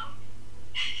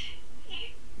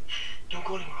 Don't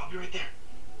go anywhere, I'll be right there.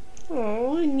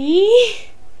 Oh, honey.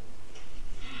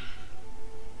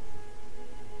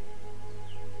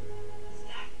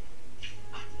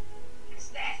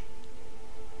 Steph?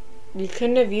 You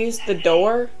couldn't have used the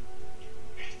door?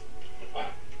 I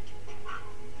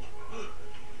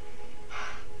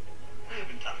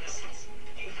haven't done this since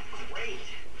 8th grade.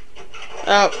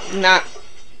 Oh, not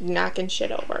knocking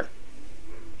shit over.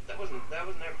 That wasn't there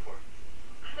before.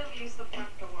 I could have used the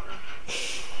front door.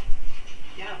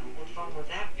 Yeah, but what fun would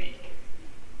that be?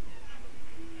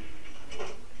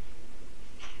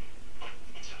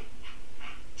 So,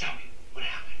 tell me, what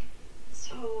happened?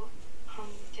 So,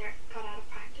 Derek got out of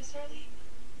practice early,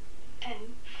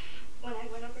 and when I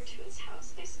went over to his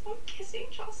house, I saw him kissing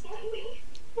Jocelyn Lee.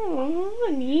 Oh,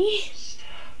 honey. Steph.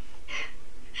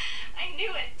 I knew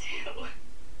it, too.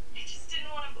 I just didn't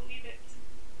want to believe it.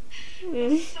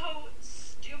 It was so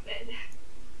stupid.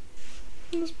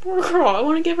 This poor girl. I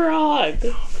want to give her a hug.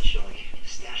 Oh, but she'll like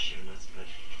pistachio nuts, but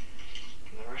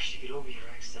in the rush to get over here,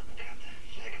 I accidentally got the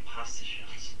bag of pasta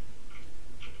shells.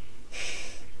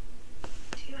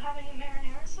 Do you have any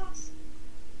marinara sauce?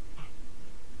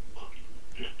 Well,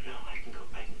 no, I can go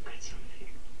get some if you.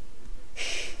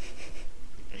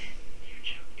 You're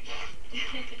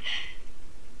joking.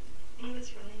 It was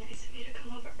really nice of you to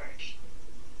come over, Birch.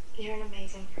 You're an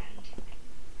amazing friend.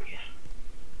 Yeah.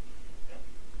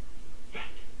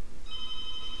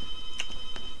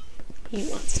 He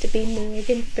wants to be more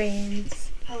than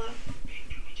friends. Hello? Hey,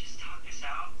 can we just talk this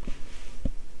out?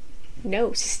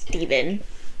 No, Steven.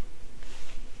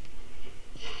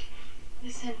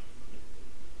 Listen,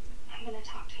 I'm gonna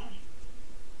talk to him.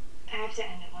 I have to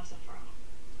end it once and for all.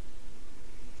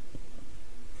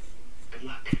 Good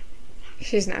luck.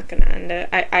 She's not gonna end it.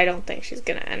 I don't think she's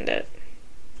gonna end it.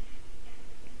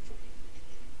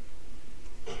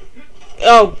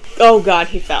 Oh God,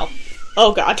 he fell.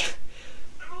 Oh God.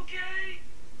 I'm okay.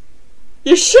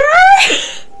 You sure?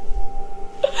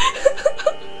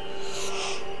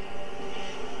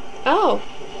 Oh,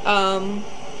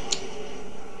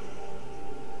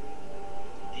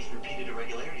 These repeated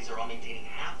irregularities are all maintaining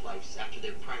half-lives after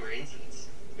their primary incidents.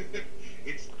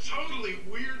 It's totally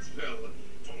Weirdsville.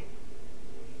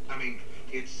 I mean,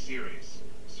 it's serious,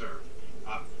 sir.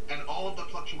 And all of the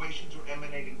fluctuations are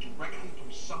emanating directly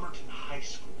from Somerton High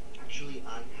School. Actually,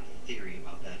 I have a theory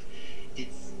about that.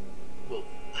 It's... well...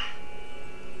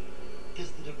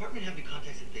 Does the department have any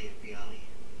contacts at the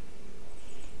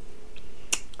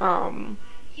FBI?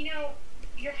 You know,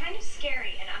 you're kind of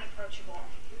scary and unapproachable.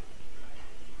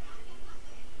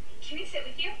 Can we sit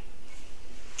with you?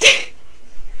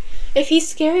 if he's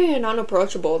scary and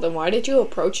unapproachable, then why did you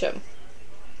approach him?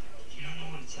 You don't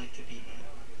know what it's like to be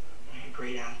like a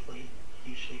great athlete,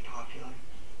 usually popular.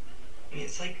 I mean,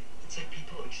 it's like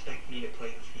people expect me to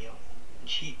play the field and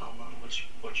cheat on them. What's your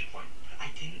point? But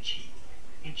I didn't cheat.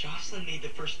 I mean, Jocelyn made the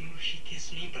first move. She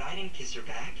kissed me, but I didn't kiss her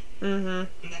back. Mm-hmm.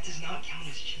 And that does not count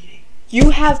as cheating.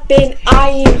 You have been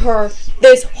eyeing her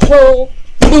this whole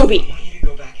I movie. want you to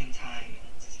go back in time.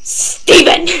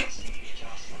 Steven!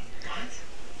 Jocelyn. What?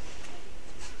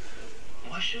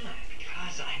 Why should I?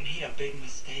 Because I made a big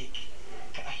mistake.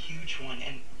 A huge one,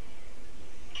 and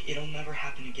it'll never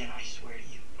happen again, I swear to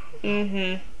you.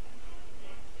 Mm-hmm.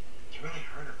 You really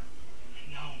hurt her.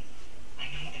 I know,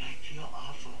 and I feel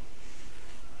awful.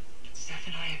 Steph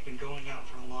and I have been going out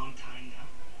for a long time now.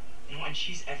 You know, and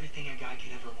she's everything a guy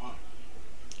could ever want.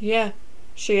 Yeah,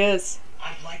 she is.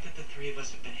 I've liked that the three of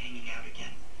us have been hanging out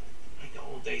again. Like the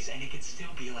old days, and it could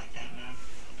still be like that, man.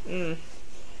 Mm.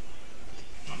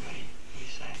 Come on, buddy. What do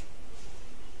you say?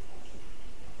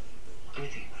 Let me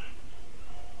think about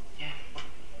it.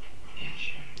 Yeah,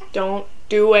 sure. Don't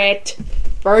do it.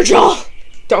 Virgil!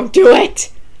 Don't do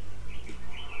it!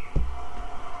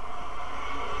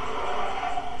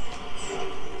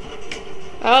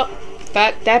 Oh,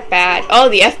 that bad. Oh,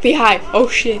 the FBI. Oh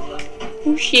shit.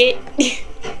 Oh shit. Put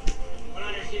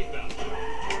on your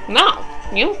seatbelt. No,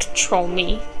 you don't control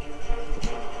me.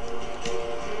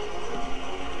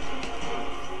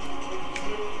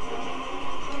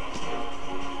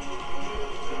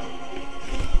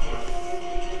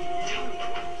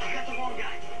 I got the wrong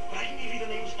guy, but I can give you the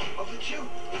names of the two.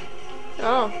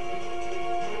 Oh. You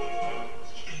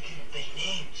gotta give them fake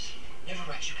names. Never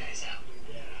write you guys out.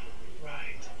 Yeah,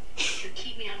 right. You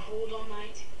keep me on hold all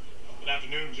night. Good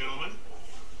afternoon, gentlemen.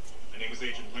 My name is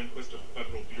Agent Lindquist of the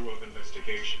Federal Bureau of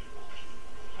Investigation.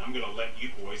 I'm gonna let you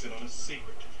boys in on a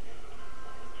secret.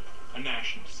 A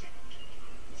national secret.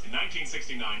 In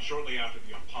 1969, shortly after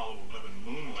the Apollo 11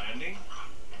 moon landing,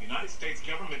 the United States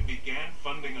government began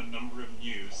funding a number of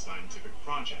new scientific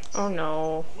projects. Oh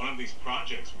no. One of these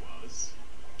projects was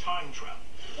time travel.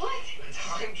 What?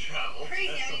 Time travel?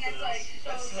 Crazy. I mean, that's like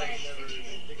so science fiction.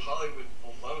 Hollywood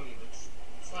baloney.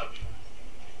 It's not.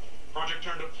 Project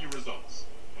turned up few results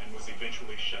and was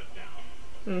eventually shut down.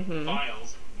 Mm-hmm.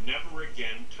 Files never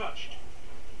again touched.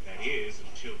 That is,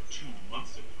 until 2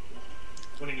 months ago,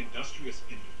 when an industrious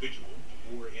individual,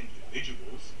 or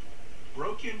individuals,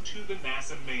 broke into the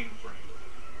NASA mainframe.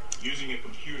 Using a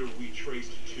computer we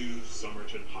traced to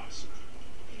Somerton High School.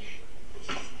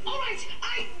 All right,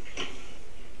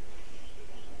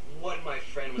 what my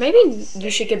friend was Maybe about to you say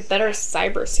should get is better that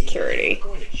cybersecurity. you're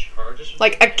going to charge us with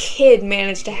Like, a kid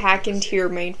managed to hack into your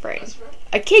mainframe.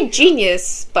 A kid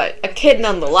genius, but a kid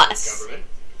nonetheless. government.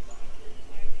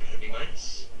 Gotta be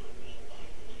nice.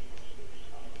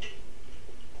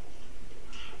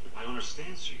 I don't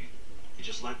understand, sir. You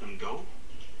just let them go?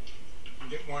 You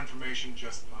get more information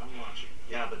just by watching.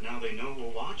 Yeah, but now they know we're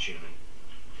watching. And...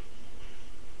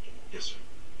 Yes, sir.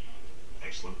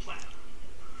 Excellent plan.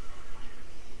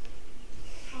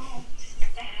 Oh, this is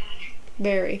bad.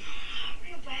 Very.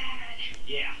 Real bad.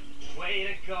 Yeah, way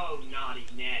to go, naughty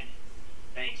Ned.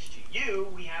 Thanks to you,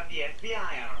 we have the FBI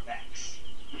on our backs.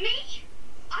 Me?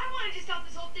 I wanted to stop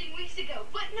this whole thing weeks ago,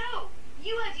 but no.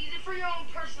 You had to use it for your own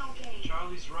personal gain.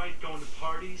 Charlie's right, going to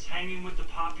parties, hanging with the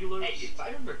populars. Hey, if I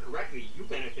remember correctly, you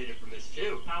benefited from this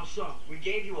too. How so? We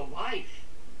gave you a life.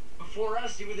 Before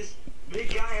us, you were this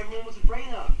big guy everyone was afraid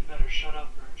of. You better shut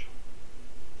up, Virgil.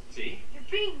 See? You're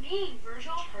being mean,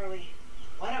 Virgil. Charlie,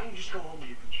 why don't you just go home with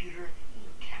your computer and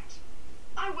your cat?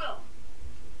 I will.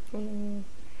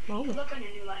 Oh. Good luck on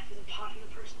your new life as a popular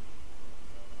person.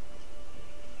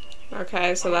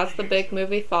 Okay, so that's the big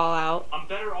movie Fallout. I'm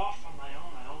better off on my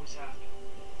own. I always have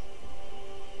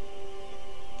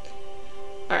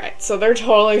been. Alright, so they're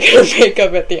totally gonna make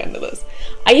up at the end of this.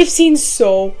 I have seen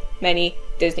so many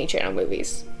Disney Channel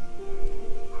movies.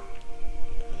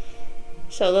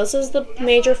 So this is the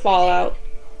major Fallout.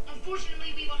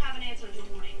 Unfortunately, we won't have an answer until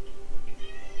morning.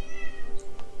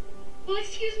 Well,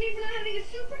 excuse me for not having a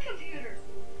supercomputer.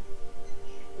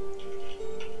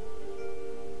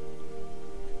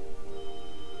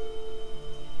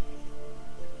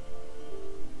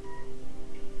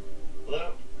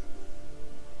 Hello?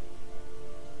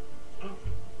 Oh.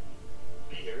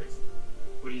 Hey, Eric.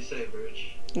 What do you say,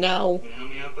 Birch? No, You gonna help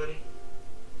me out, buddy?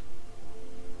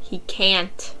 he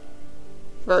can't.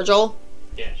 Virgil?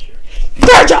 Yeah, sure.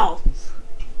 Virgil!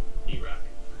 You rock.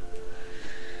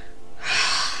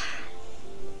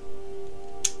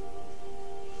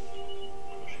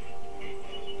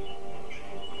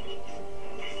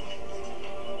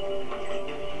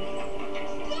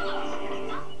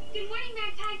 Good morning,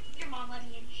 Magpie. Your mom let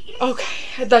me in. It is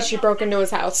Okay, I thought she broke into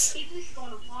his house. Maybe we could go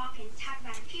on a walk and talk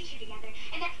about our future together.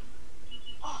 And then,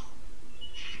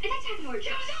 and that's having more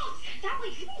jokes. That way,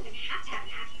 you don't even have to have an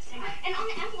address. And on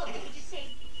the envelope, it would just say,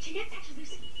 Jeanette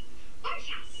Lucy, Orange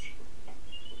House.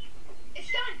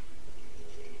 It's done.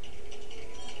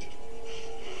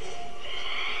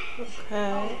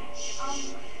 Okay.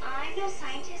 I'm no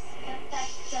scientist, but that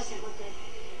doesn't look good.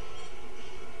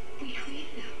 We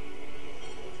created them.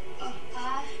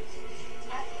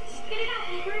 Spit it out,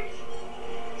 Bluebird.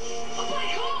 A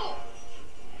black hole!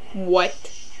 What?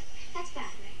 That's bad,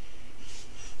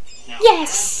 right? Now,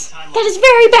 Yes! as the timeline That is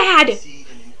very bad! we see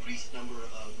an increased number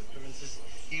of occurrences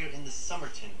here in the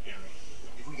Somerton area.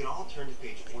 If we can all turn to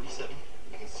page 47,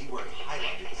 we can see where I've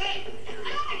highlighted certain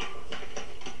areas.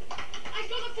 I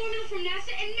stole the formula from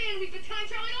NASA, and man, we've been time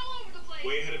traveling all over the place.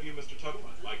 Way ahead of you, Mr. Tuttle.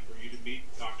 I'd like for you to meet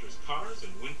Doctors Connors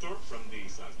and Winthorpe from the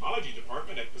Seismology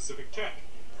Department at Pacific Tech.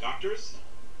 Doctors,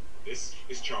 this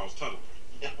is Charles Tuttle.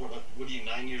 Yeah, what are you,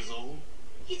 9 years old?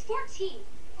 He's 14.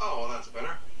 Oh, well, that's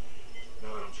better.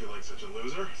 Now I don't feel like such a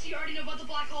loser. So you already know about the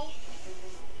black hole?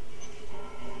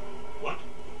 What?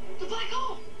 The black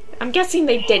hole! I'm guessing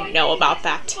they didn't know about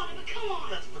that. Fine, but come on!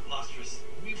 That's preposterous.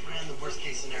 We ran the worst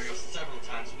case scenario several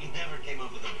times. We never came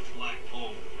up with a black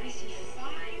hole. I see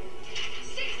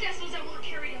 6 decimals that weren't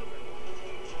carried over.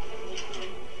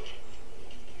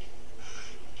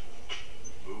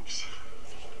 Oops.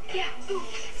 Yeah,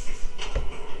 oops.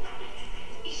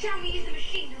 Each time we used the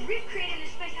machine, the rift created in the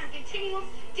space-time continuum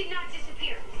did not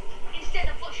disappear. Instead,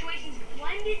 the fluctuations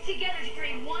blended together to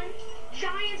create one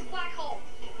giant black hole.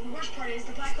 And the worst part is,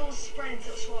 the black hole is spread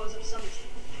until it swallows up Somerton.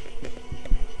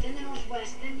 Then the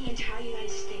Northwest, then the entire United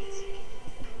States.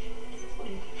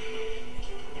 And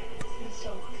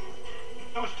so on.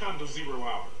 How much time till 0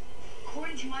 hour?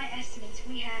 According to my estimates,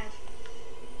 we have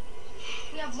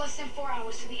less than 4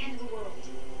 hours to the end of the world.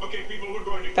 Okay, people, we're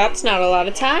going to... That's not a lot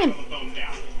of time. Phone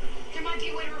down. There might be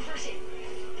a way to reverse it,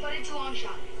 but it's a long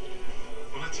shot.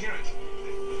 Well, let's hear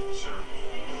it. Sir.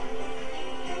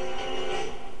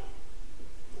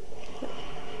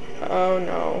 Oh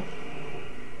no.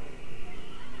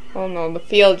 Oh no, the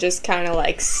field just kind of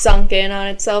like sunk in on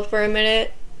itself for a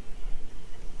minute.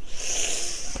 I'm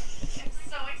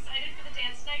so excited for the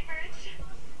dance night, Birch.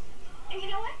 And you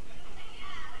know what?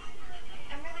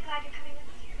 I'm really glad you're coming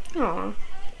with us. Aw.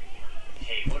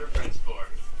 Hey, what are friends for?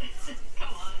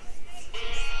 Come on.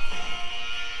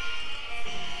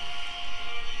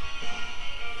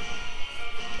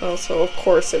 Also, of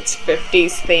course, it's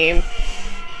 50s theme.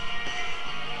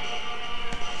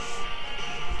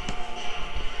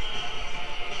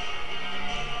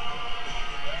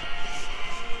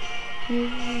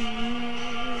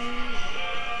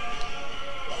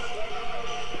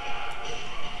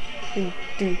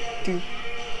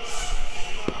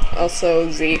 Also,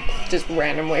 Zeke just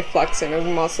randomly flexing his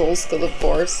muscles to the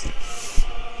force.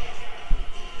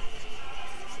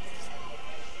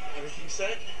 Everything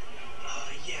set?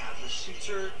 Yeah, the suits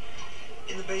are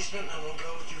in the basement, and we'll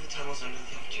go through the tunnels under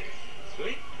the cafeteria.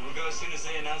 Sweet. We'll go as soon as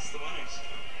they announce the winners.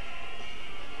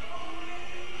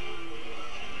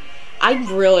 I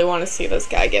really want to see this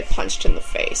guy get punched in the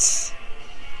face.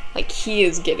 Like, he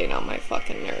is getting on my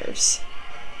fucking nerves.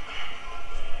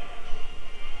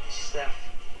 Steph,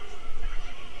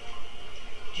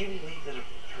 do you believe that a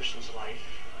person's life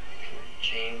can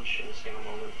change in a single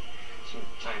moment?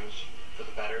 Sometimes for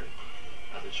the better,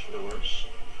 others for the worse?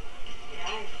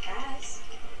 Yeah, I guess.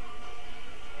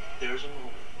 There's a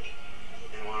moment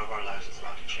in one of our lives that's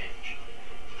about to change.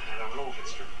 I don't know if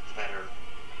it's for better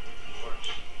or worse.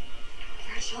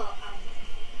 Virgil,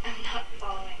 I'm not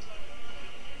following.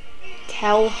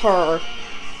 Tell her.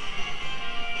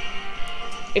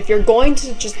 If you're going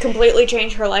to just completely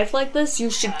change her life like this, you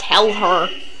should tell her.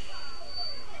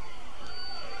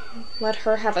 Let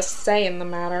her have a say in the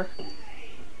matter.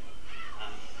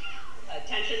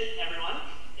 Attention, everyone.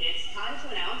 It's time to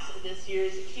announce this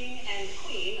year's king and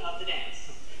queen of the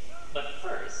dance. But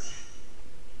first...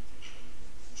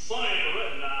 Sonny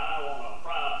Written, I want to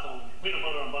fry some peanut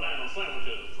butter and banana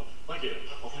sandwiches. Thank you.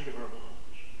 Well, thank you very much.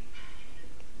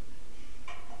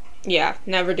 Yeah,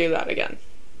 never do that again.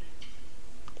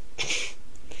 Elvis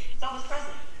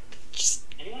Presley.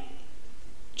 Anyone?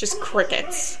 Just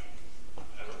crickets.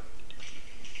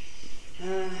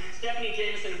 Stephanie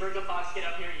Jameson and Virgil Fox, get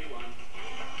up here. You won.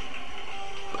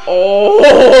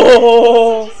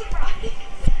 Oh!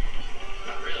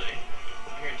 Not really. I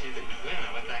guarantee that you win.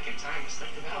 I went back in time and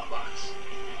stuck the ballot box.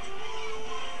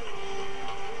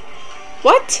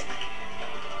 What?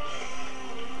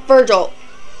 Virgil.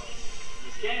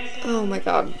 Miss Jameson. Oh my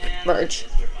god, and Virg.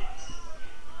 Mr. Fox.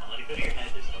 I'll let it go to your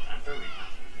head. There's still time for a recount.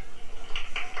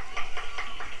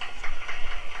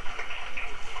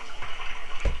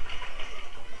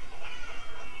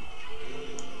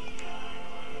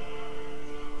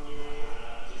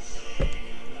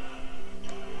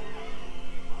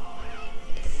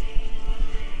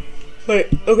 Wait,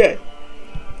 okay.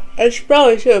 I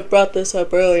probably should have brought this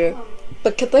up earlier.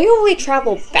 But can they only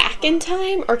travel back in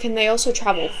time, or can they also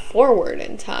travel forward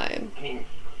in time? I mean,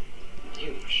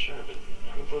 you, sure, but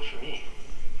who vote for me?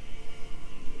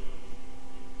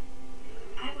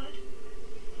 I would.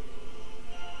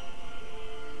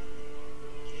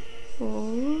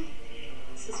 Aww.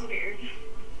 This is weird.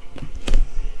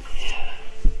 Yeah.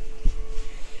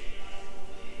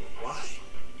 Why?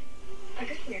 A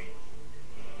good weird.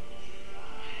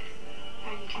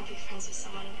 How you can be friends with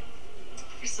someone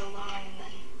for so long and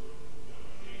then...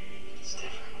 It's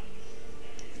different.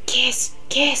 Kiss,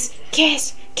 kiss,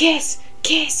 kiss, kiss,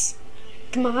 kiss.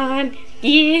 Come on,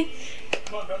 yeah.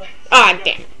 Come on, brother. Ah,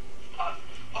 damn.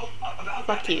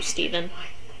 About Fuck you, Steven.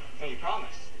 No, you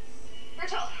promised.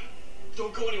 Virgil!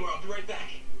 Don't go anywhere. I'll be right back.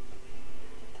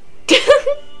 I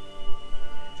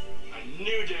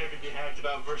knew Derek would be hacked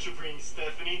about virtual freeing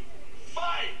Stephanie.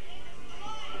 Fight!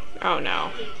 Oh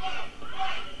no.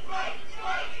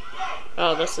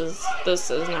 Oh, this is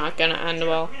not gonna end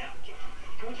well.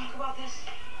 Can we talk about this?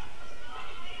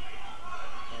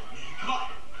 Come on.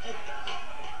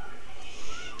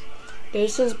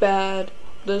 This is bad.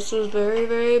 This is very,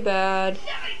 very bad.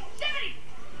 Stephanie!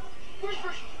 Where's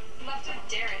Virgil? He left with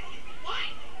Derek.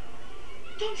 Why?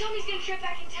 Don't tell me he's gonna trip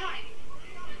back in time.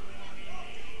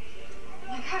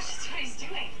 Oh my gosh, that's what he's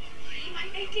doing. He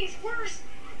might make things worse.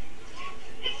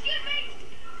 Excuse me!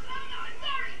 I'm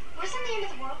sorry! Wasn't the end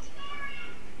of the world?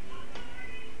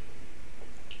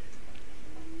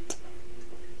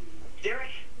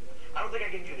 Derek, I don't think I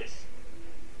can do this.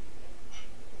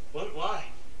 What? Why?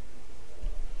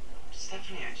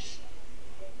 Stephanie, I just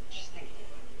think...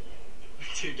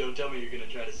 Dude, don't tell me you're gonna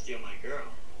try to steal my girl.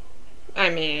 I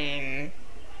mean,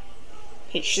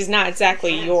 she's not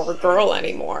exactly your girl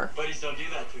anymore. Buddies don't do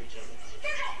that to each other.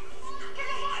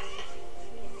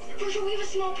 Virgil, we have a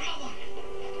small problem.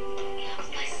 We have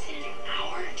less than an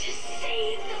hour to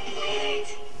save the planet.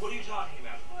 What are you talking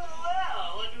about?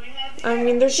 Well, what do we have here? I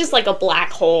mean, there's just like a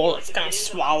black hole that's gonna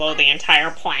swallow the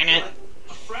entire planet.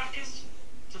 A fracas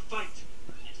to fight.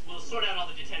 We'll sort out all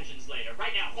the detentions later.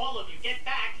 Right now, all of you get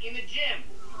back in the gym.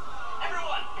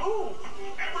 Everyone! Ooh!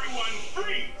 Everyone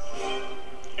freeze!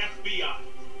 FBI.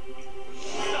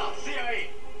 Stop,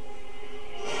 CIA.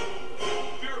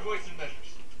 Fear avoidance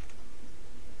measures.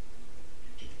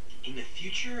 In the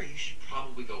future, you should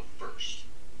probably go first.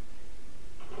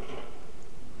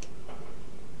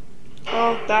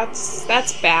 Oh, that's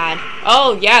bad.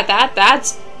 Oh yeah,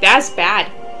 that's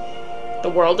bad. The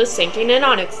world is sinking in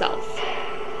on itself.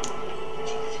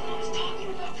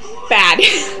 Bad.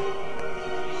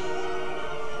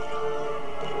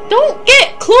 Don't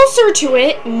get closer to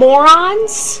it,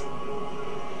 morons!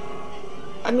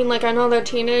 I mean, like, I know they're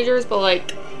teenagers, but,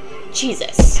 like,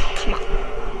 Jesus. Come on.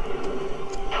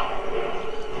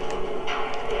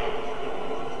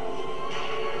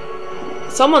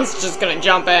 Someone's just gonna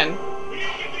jump in.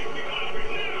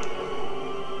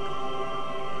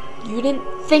 You didn't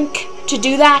think to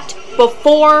do that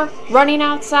before running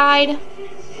outside?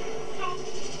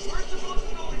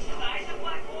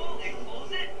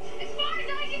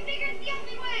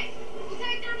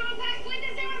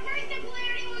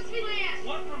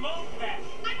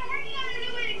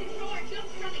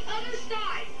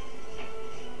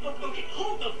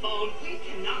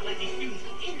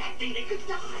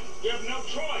 We have no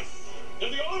choice. They're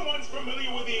the only ones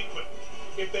familiar with the equipment.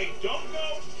 If they don't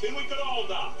go, then we could all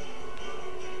die.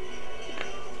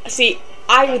 See,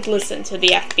 I would listen to the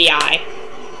FBI.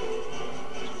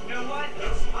 You know what?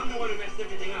 I'm the one who messed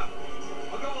everything up.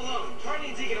 I'll go alone. Charlie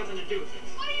and Zeke had nothing to do with it.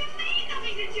 What do you mean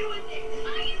nothing to do with it?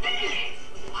 I did it!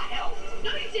 I helped.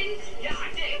 No, you didn't. Yeah, I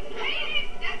did. You paid it.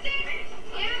 That's it.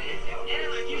 Yeah.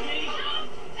 And accuse me. No,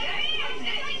 that's it.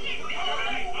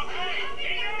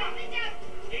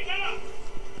 Enough!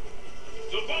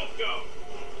 So both go.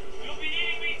 You'll be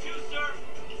eating me too, sir.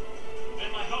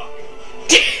 And my hook.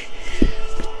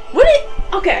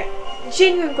 Okay,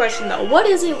 genuine question though. What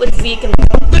is it with Zeke and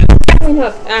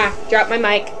Hook? Ah, drop my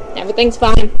mic. Everything's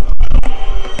fine.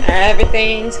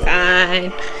 Everything's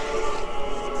fine.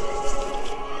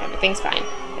 Everything's fine.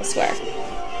 I swear.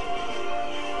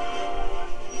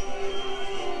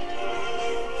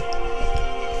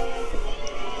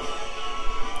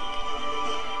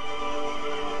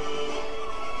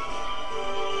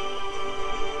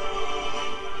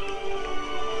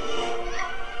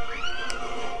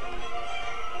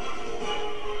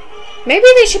 Maybe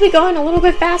they should be going a little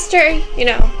bit faster, you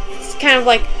know. It's kind of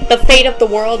like the fate of the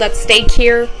world at stake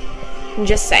here. I'm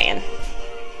just saying.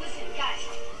 Listen, guys.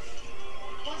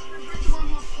 Once we reverse the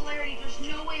wormhole's polarity, there's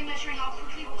no way of measuring how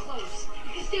quickly we'll close.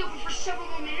 It can stay open for several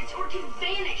more minutes, or it can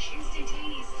vanish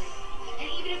instantaneously. And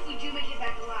even if we do make it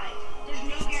back alive, there's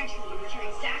no guarantee we'll return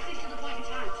exactly to the point in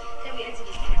time that we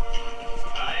exited.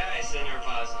 Aye, aye, Senor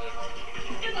Positive.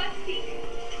 Good luck, Steve.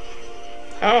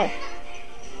 Oh.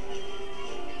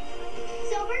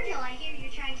 So, Virgil, I hear you're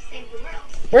trying to save the world.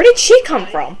 Where did she come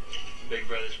from? Big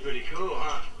brother's pretty cool,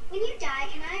 huh? When you die,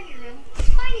 can I have your room?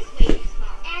 Mine is way too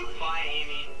small. And Bye,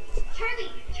 Amy.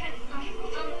 Charlie,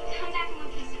 come back in one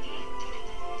piece, okay?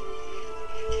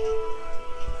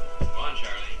 Come on,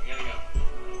 Charlie. You gotta go.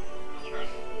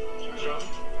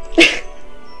 Charlie.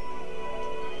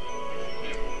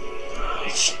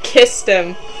 She kissed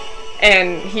him,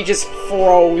 and he just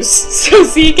froze. So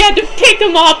Zeke had to pick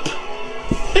him up.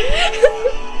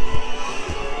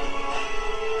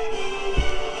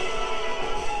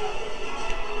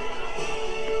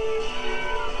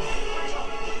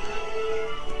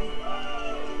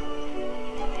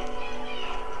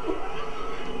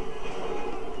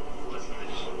 Listen,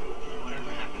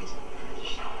 whatever happens,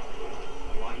 I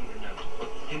want you to know.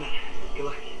 Hey, man, good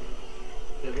luck.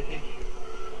 Is everything?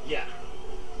 Yeah.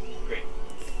 Great.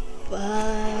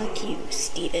 Fuck you,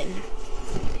 Steven.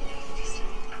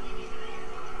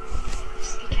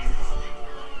 Just be careful.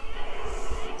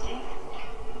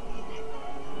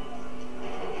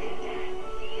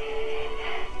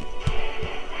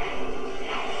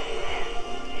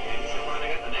 So far, I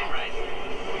got the name right.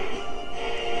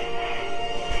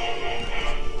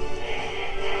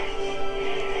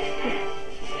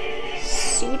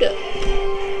 Suit up.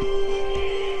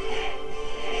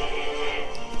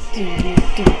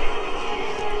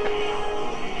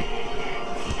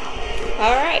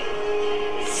 Alright.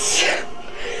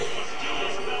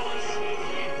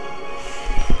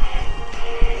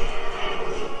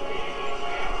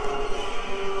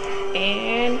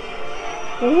 And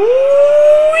whee!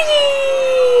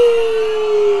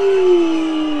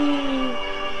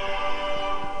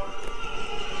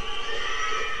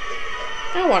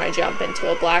 I want to jump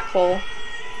into a black hole.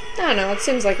 I don't know, it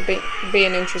seems like it'd be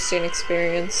an interesting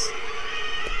experience.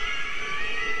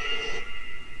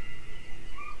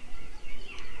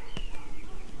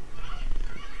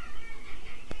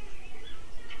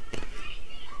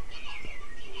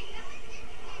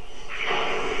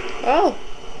 Oh.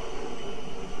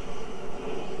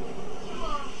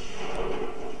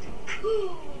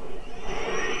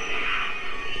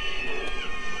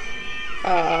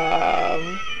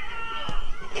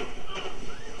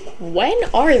 When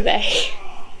are they?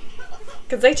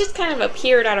 Because they just kind of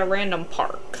appeared at a random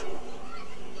park.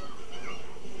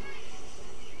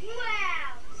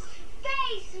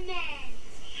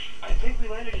 think we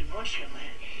landed in Munchkin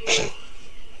Land.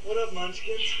 What up,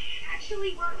 Munchkins?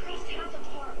 Actually, we're across town at the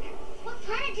park. What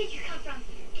planet did you come from?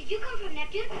 Did you come from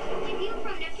Neptune? Did you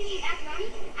from Neptune eat macaroni?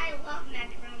 I love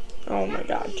macaroni. Oh my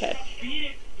god, Ted. Beat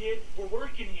it, kid. We're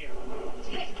working here.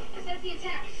 Okay, set up the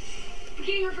antenna.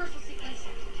 Beginning reversal sequence.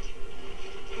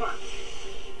 Come on.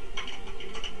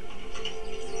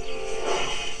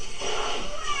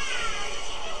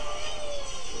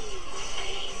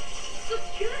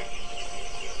 Looks good.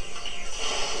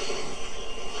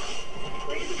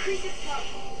 Where does the creases go?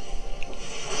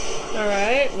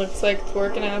 Alright, looks like it's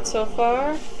working out so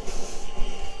far. The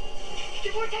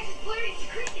vortex is blurry. It's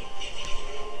decreasing.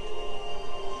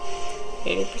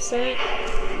 80%.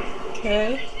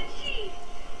 Okay. I think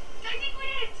we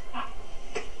did it.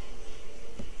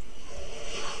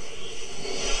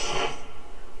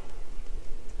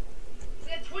 We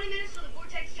have 20 minutes till the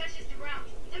vortex touches the ground.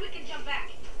 Then we can jump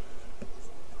back.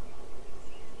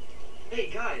 Hey,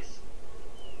 guys.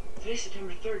 Today's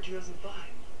September 3rd, 2005.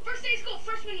 First day of school,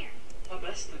 freshman year. Oh,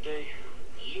 that's the day.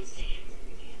 The incident.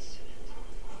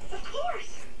 Of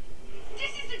course!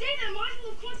 This is the day that a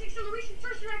module of quantum acceleration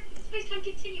first interacted with the space-time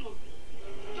continuum.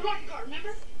 The rocket car,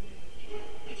 remember?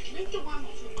 It's linked to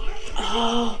wormholes from our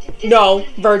Oh, no,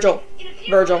 Virgil. In a few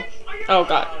Virgil. moments, are your Oh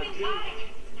god. minds will be fine.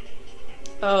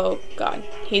 Oh god.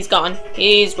 He's gone.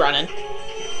 He's running.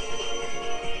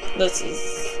 This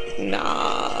is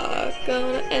not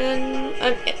gonna end.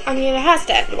 I mean, it has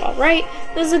to end well, right?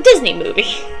 This is a Disney movie. Are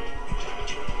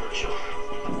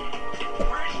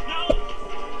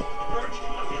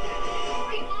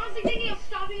you honestly thinking of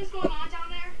stopping what's going on down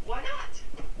there? Why not?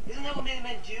 Isn't that what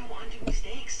Minutemen do? Undo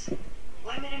mistakes.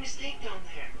 Well, I made a mistake down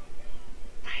there.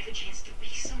 I have a chance to be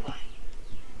somebody.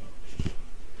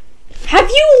 Have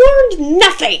you learned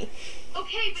nothing?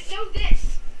 Okay, but know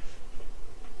this.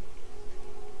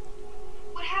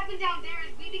 What happened down there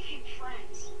is we became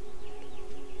friends.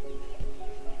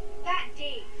 That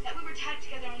day that we were tied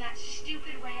together on that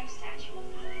stupid ram statue.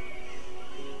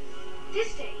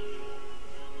 This day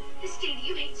that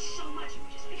you hate so much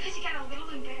just because you got a little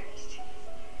embarrassed.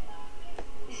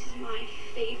 This is my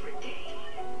favorite day.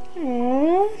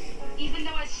 Aww. Even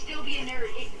though I'd still be a nerd,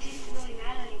 it didn't really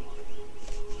matter anymore.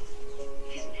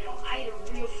 Because now I had a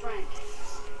real friend.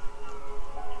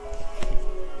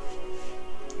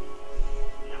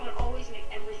 That would always make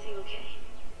everything okay.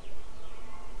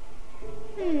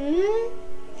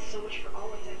 So much for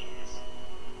always, I guess.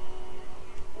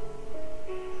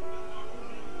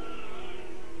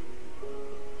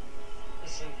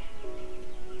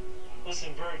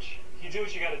 Listen, Birch, you do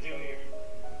what you gotta do here.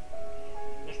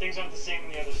 And if things aren't the same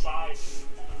on the other side, it's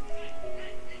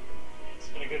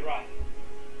been a good ride.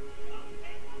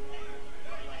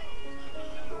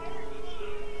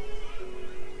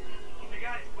 Hey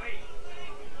guys, wait.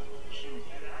 You shouldn't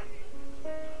do that.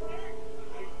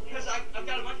 Because I've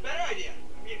got a much better idea. I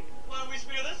mean, why don't we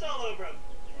smear this all over him?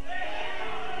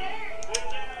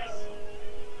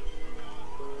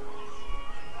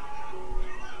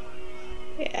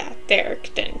 Yeah,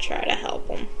 Derek didn't try to help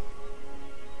him.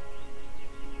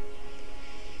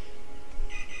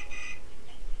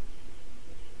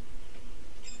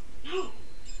 No!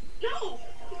 No!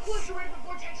 The closer rate of the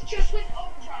vortex just went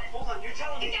overdrive. Hold on, you're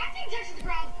telling If me. that thing touches the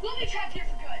ground, we'll be trapped here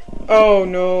for good. Oh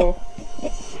no.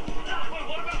 Wait,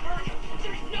 what about Virgil?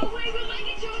 There's no way we'll make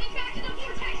it to him and back to the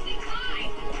vortex in time.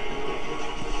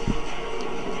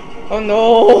 Oh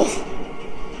no.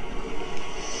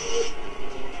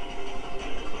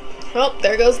 Oh,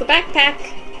 there goes the backpack. Joe,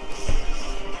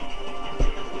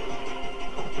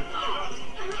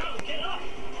 get up!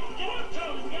 Get up,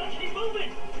 Joe! We gotta keep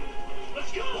moving!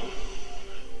 Let's go!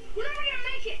 We're never gonna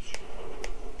make it.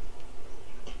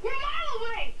 We're a mile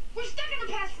away. We're stuck in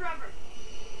the past forever.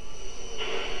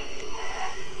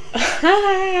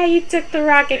 You took the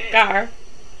rocket car.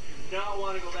 Do not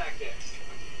want to go back there.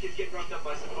 Kids get roughed up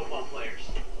by some football players.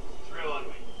 It's real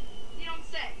ugly. You don't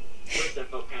say. First, I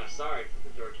felt kind of sorry for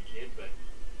the dorky kid, but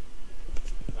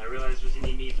I realized it was an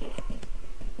need for.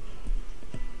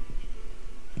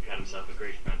 Got himself a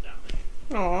great friend down there.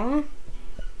 Aw.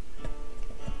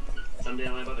 Someday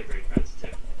I'll have other great friends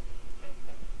too.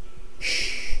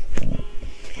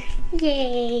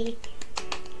 Yay.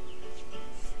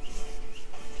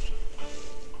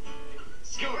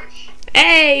 Scorch!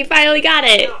 Hey, you finally got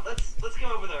it. No, let's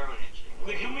come up with our own handshake.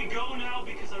 Wait, can we go now?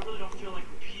 Because I really don't feel like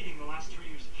repeating the last 3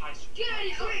 years of high school. Get out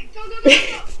of here. Okay, go, go, go, go, go.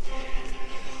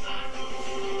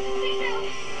 Stay still.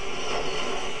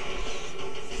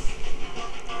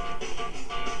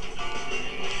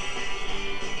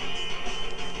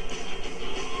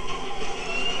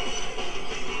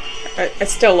 I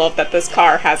still love that this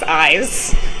car has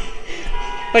eyes.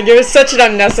 Like, it was such an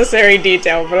unnecessary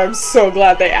detail, but I'm so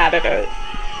glad they added it.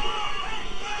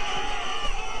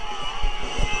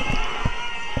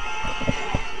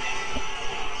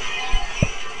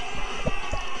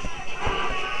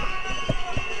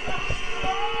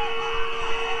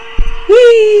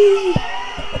 Whee!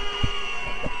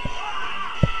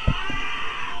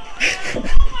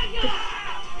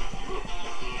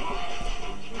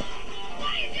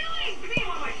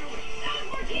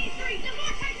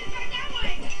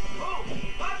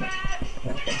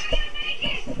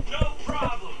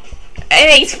 And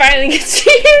Ace finally gets to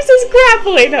use his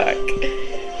grappling hook.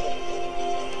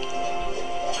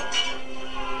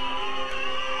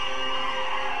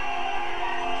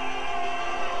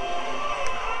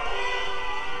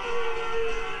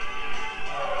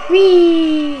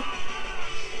 Whee!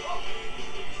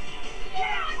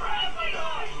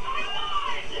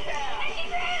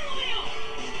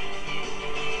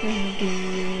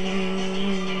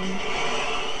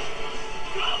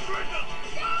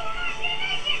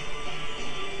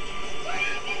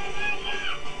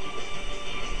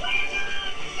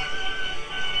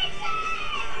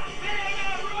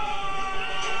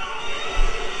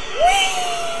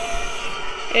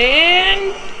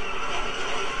 And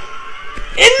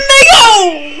in they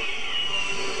go!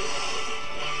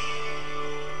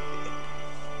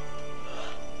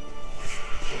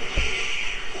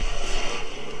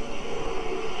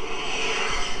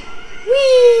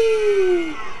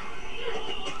 Whee!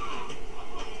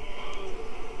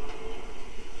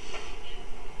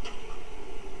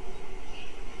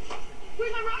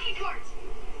 Where's my rocket cart?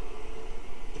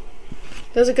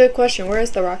 That's a good question. Where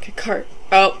is the rocket cart?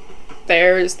 Oh,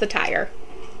 there's the tire.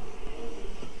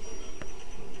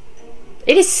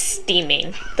 It is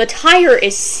steaming. The tire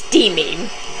is steaming.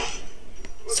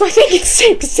 So I think it's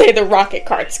safe to say the rocket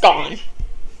cart's gone.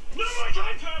 No more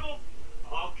time travel!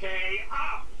 Okay,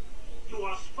 up! You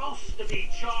are supposed to be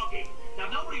jogging. Now,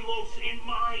 nobody moves in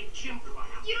my gym class.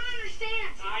 You don't understand.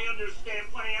 I understand,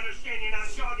 plenty understand you're not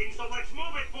jogging, so let's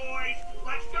move it, boys!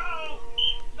 Let's go!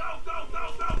 Go, go, go,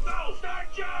 go, go! Start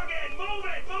jogging! Move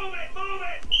it, move it, move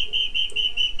it!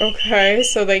 Okay,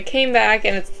 so they came back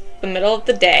and it's the middle of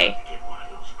the day. Get one of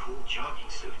those cool jogging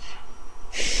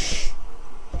suits.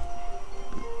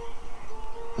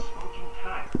 Smoking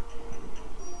tire.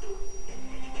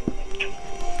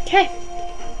 Okay.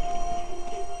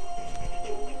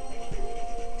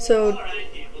 So,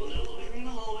 Alright, people, no loitering in the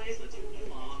hallways. Let's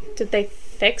move along. did they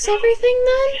fix everything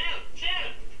then? Jim!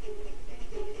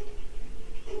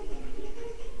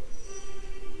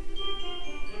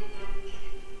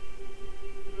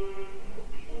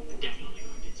 Definitely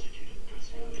Rock Institute of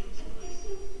Dressing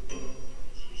Supplies.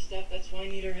 See, Steph, that's why I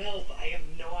need her help. I have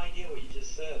no idea what you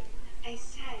just said. I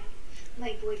said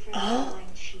my boyfriend's Oh. online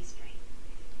cheese brain.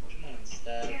 Come on,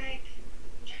 Steph. Derek,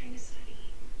 I'm trying to study.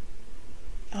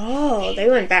 Oh, they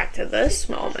went back to this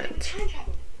moment. Time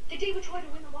travel. The day we tried to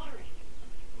win the lottery.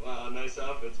 Wow, nice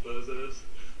outfits, bozos.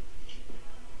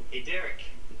 Hey, Derek.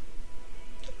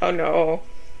 Oh no.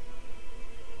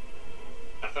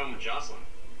 I found with Jocelyn.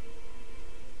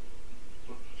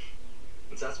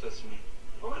 What's that supposed to mean?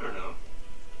 Oh, I don't know.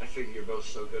 I figure you're both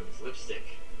so good with lipstick.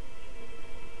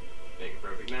 Make a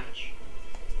perfect match.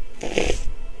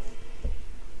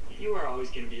 You were always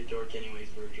gonna be a dork anyways,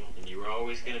 Virgil. And you were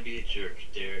always gonna be a jerk,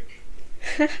 Derek.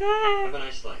 Have a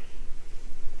nice life.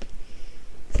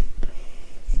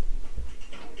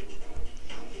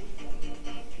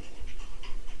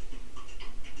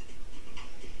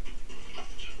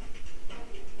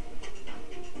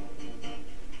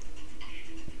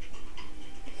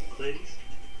 Ladies?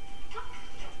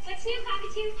 What's new,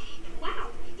 Cockatoo? Wow,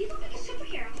 you look like a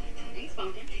superhero. Thanks,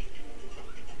 Pumpkin.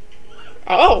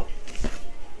 Oh.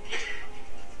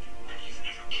 You've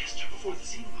never kissed her before. The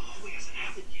scene in the hallway hasn't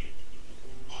happened yet.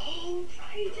 Oh,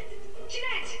 right.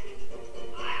 Jeanette!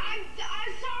 I'm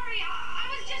sorry.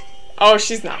 I was just... Oh,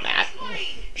 she's not mad.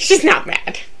 She's not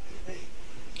mad.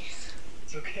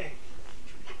 It's okay.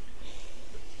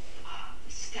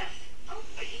 Steph. Oh,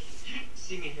 You didn't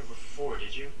see me here before,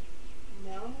 did you?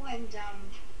 no, and,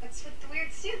 what's with the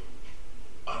weird suit?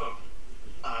 Oh.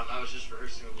 I was just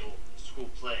rehearsing a little school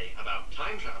play about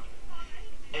time travel.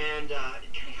 And, it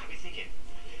kind of got me thinking.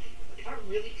 If I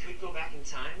really could go back in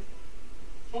time,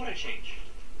 what would I change?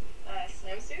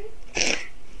 Snowsuit?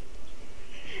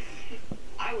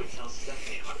 I would tell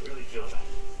Stephanie how I really feel about it.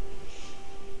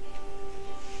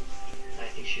 I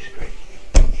think she's great.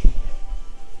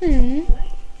 Hmm.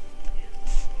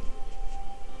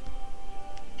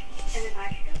 And if I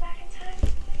could go back in time,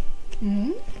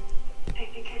 Hmm. I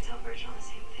think I'd tell Virgil the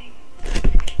same thing.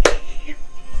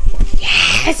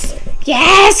 Yes!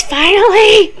 Yes!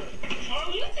 Finally!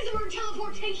 Charlie?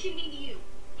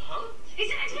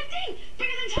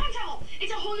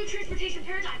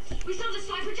 We saw the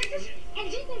slide projectors,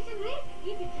 and you can send me.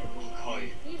 You can send me. Call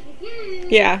you.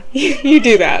 Yeah, you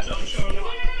do that.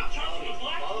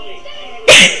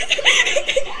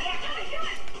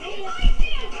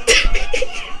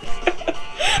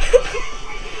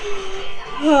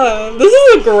 This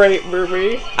is a great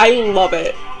movie. I love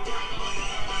it.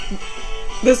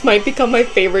 This might become my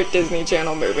favorite Disney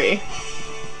Channel movie.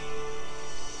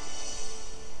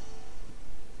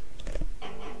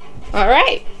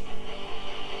 Alright.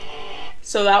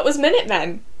 So that was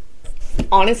Minutemen.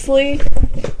 Honestly,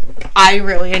 I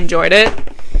really enjoyed it.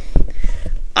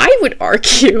 I would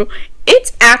argue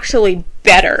it's actually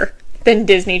better than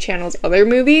Disney Channel's other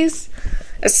movies,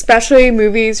 especially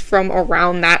movies from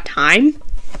around that time.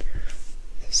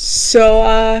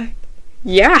 So,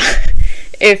 yeah.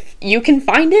 If you can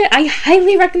find it, I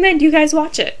highly recommend you guys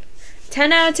watch it.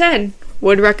 10 out of 10.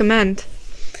 Would recommend.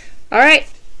 Alright,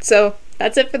 so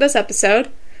that's it for this episode.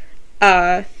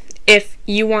 If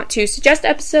you want to suggest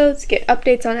episodes, get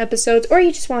updates on episodes, or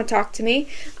you just want to talk to me,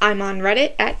 I'm on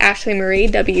Reddit at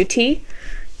AshleyMarieWT.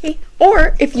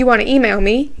 Or if you want to email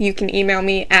me, you can email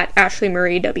me at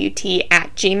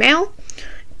AshleyMarieWT@gmail.com.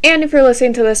 And if you're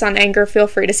listening to this on Anchor, feel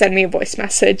free to send me a voice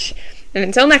message. And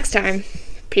until next time,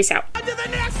 peace out.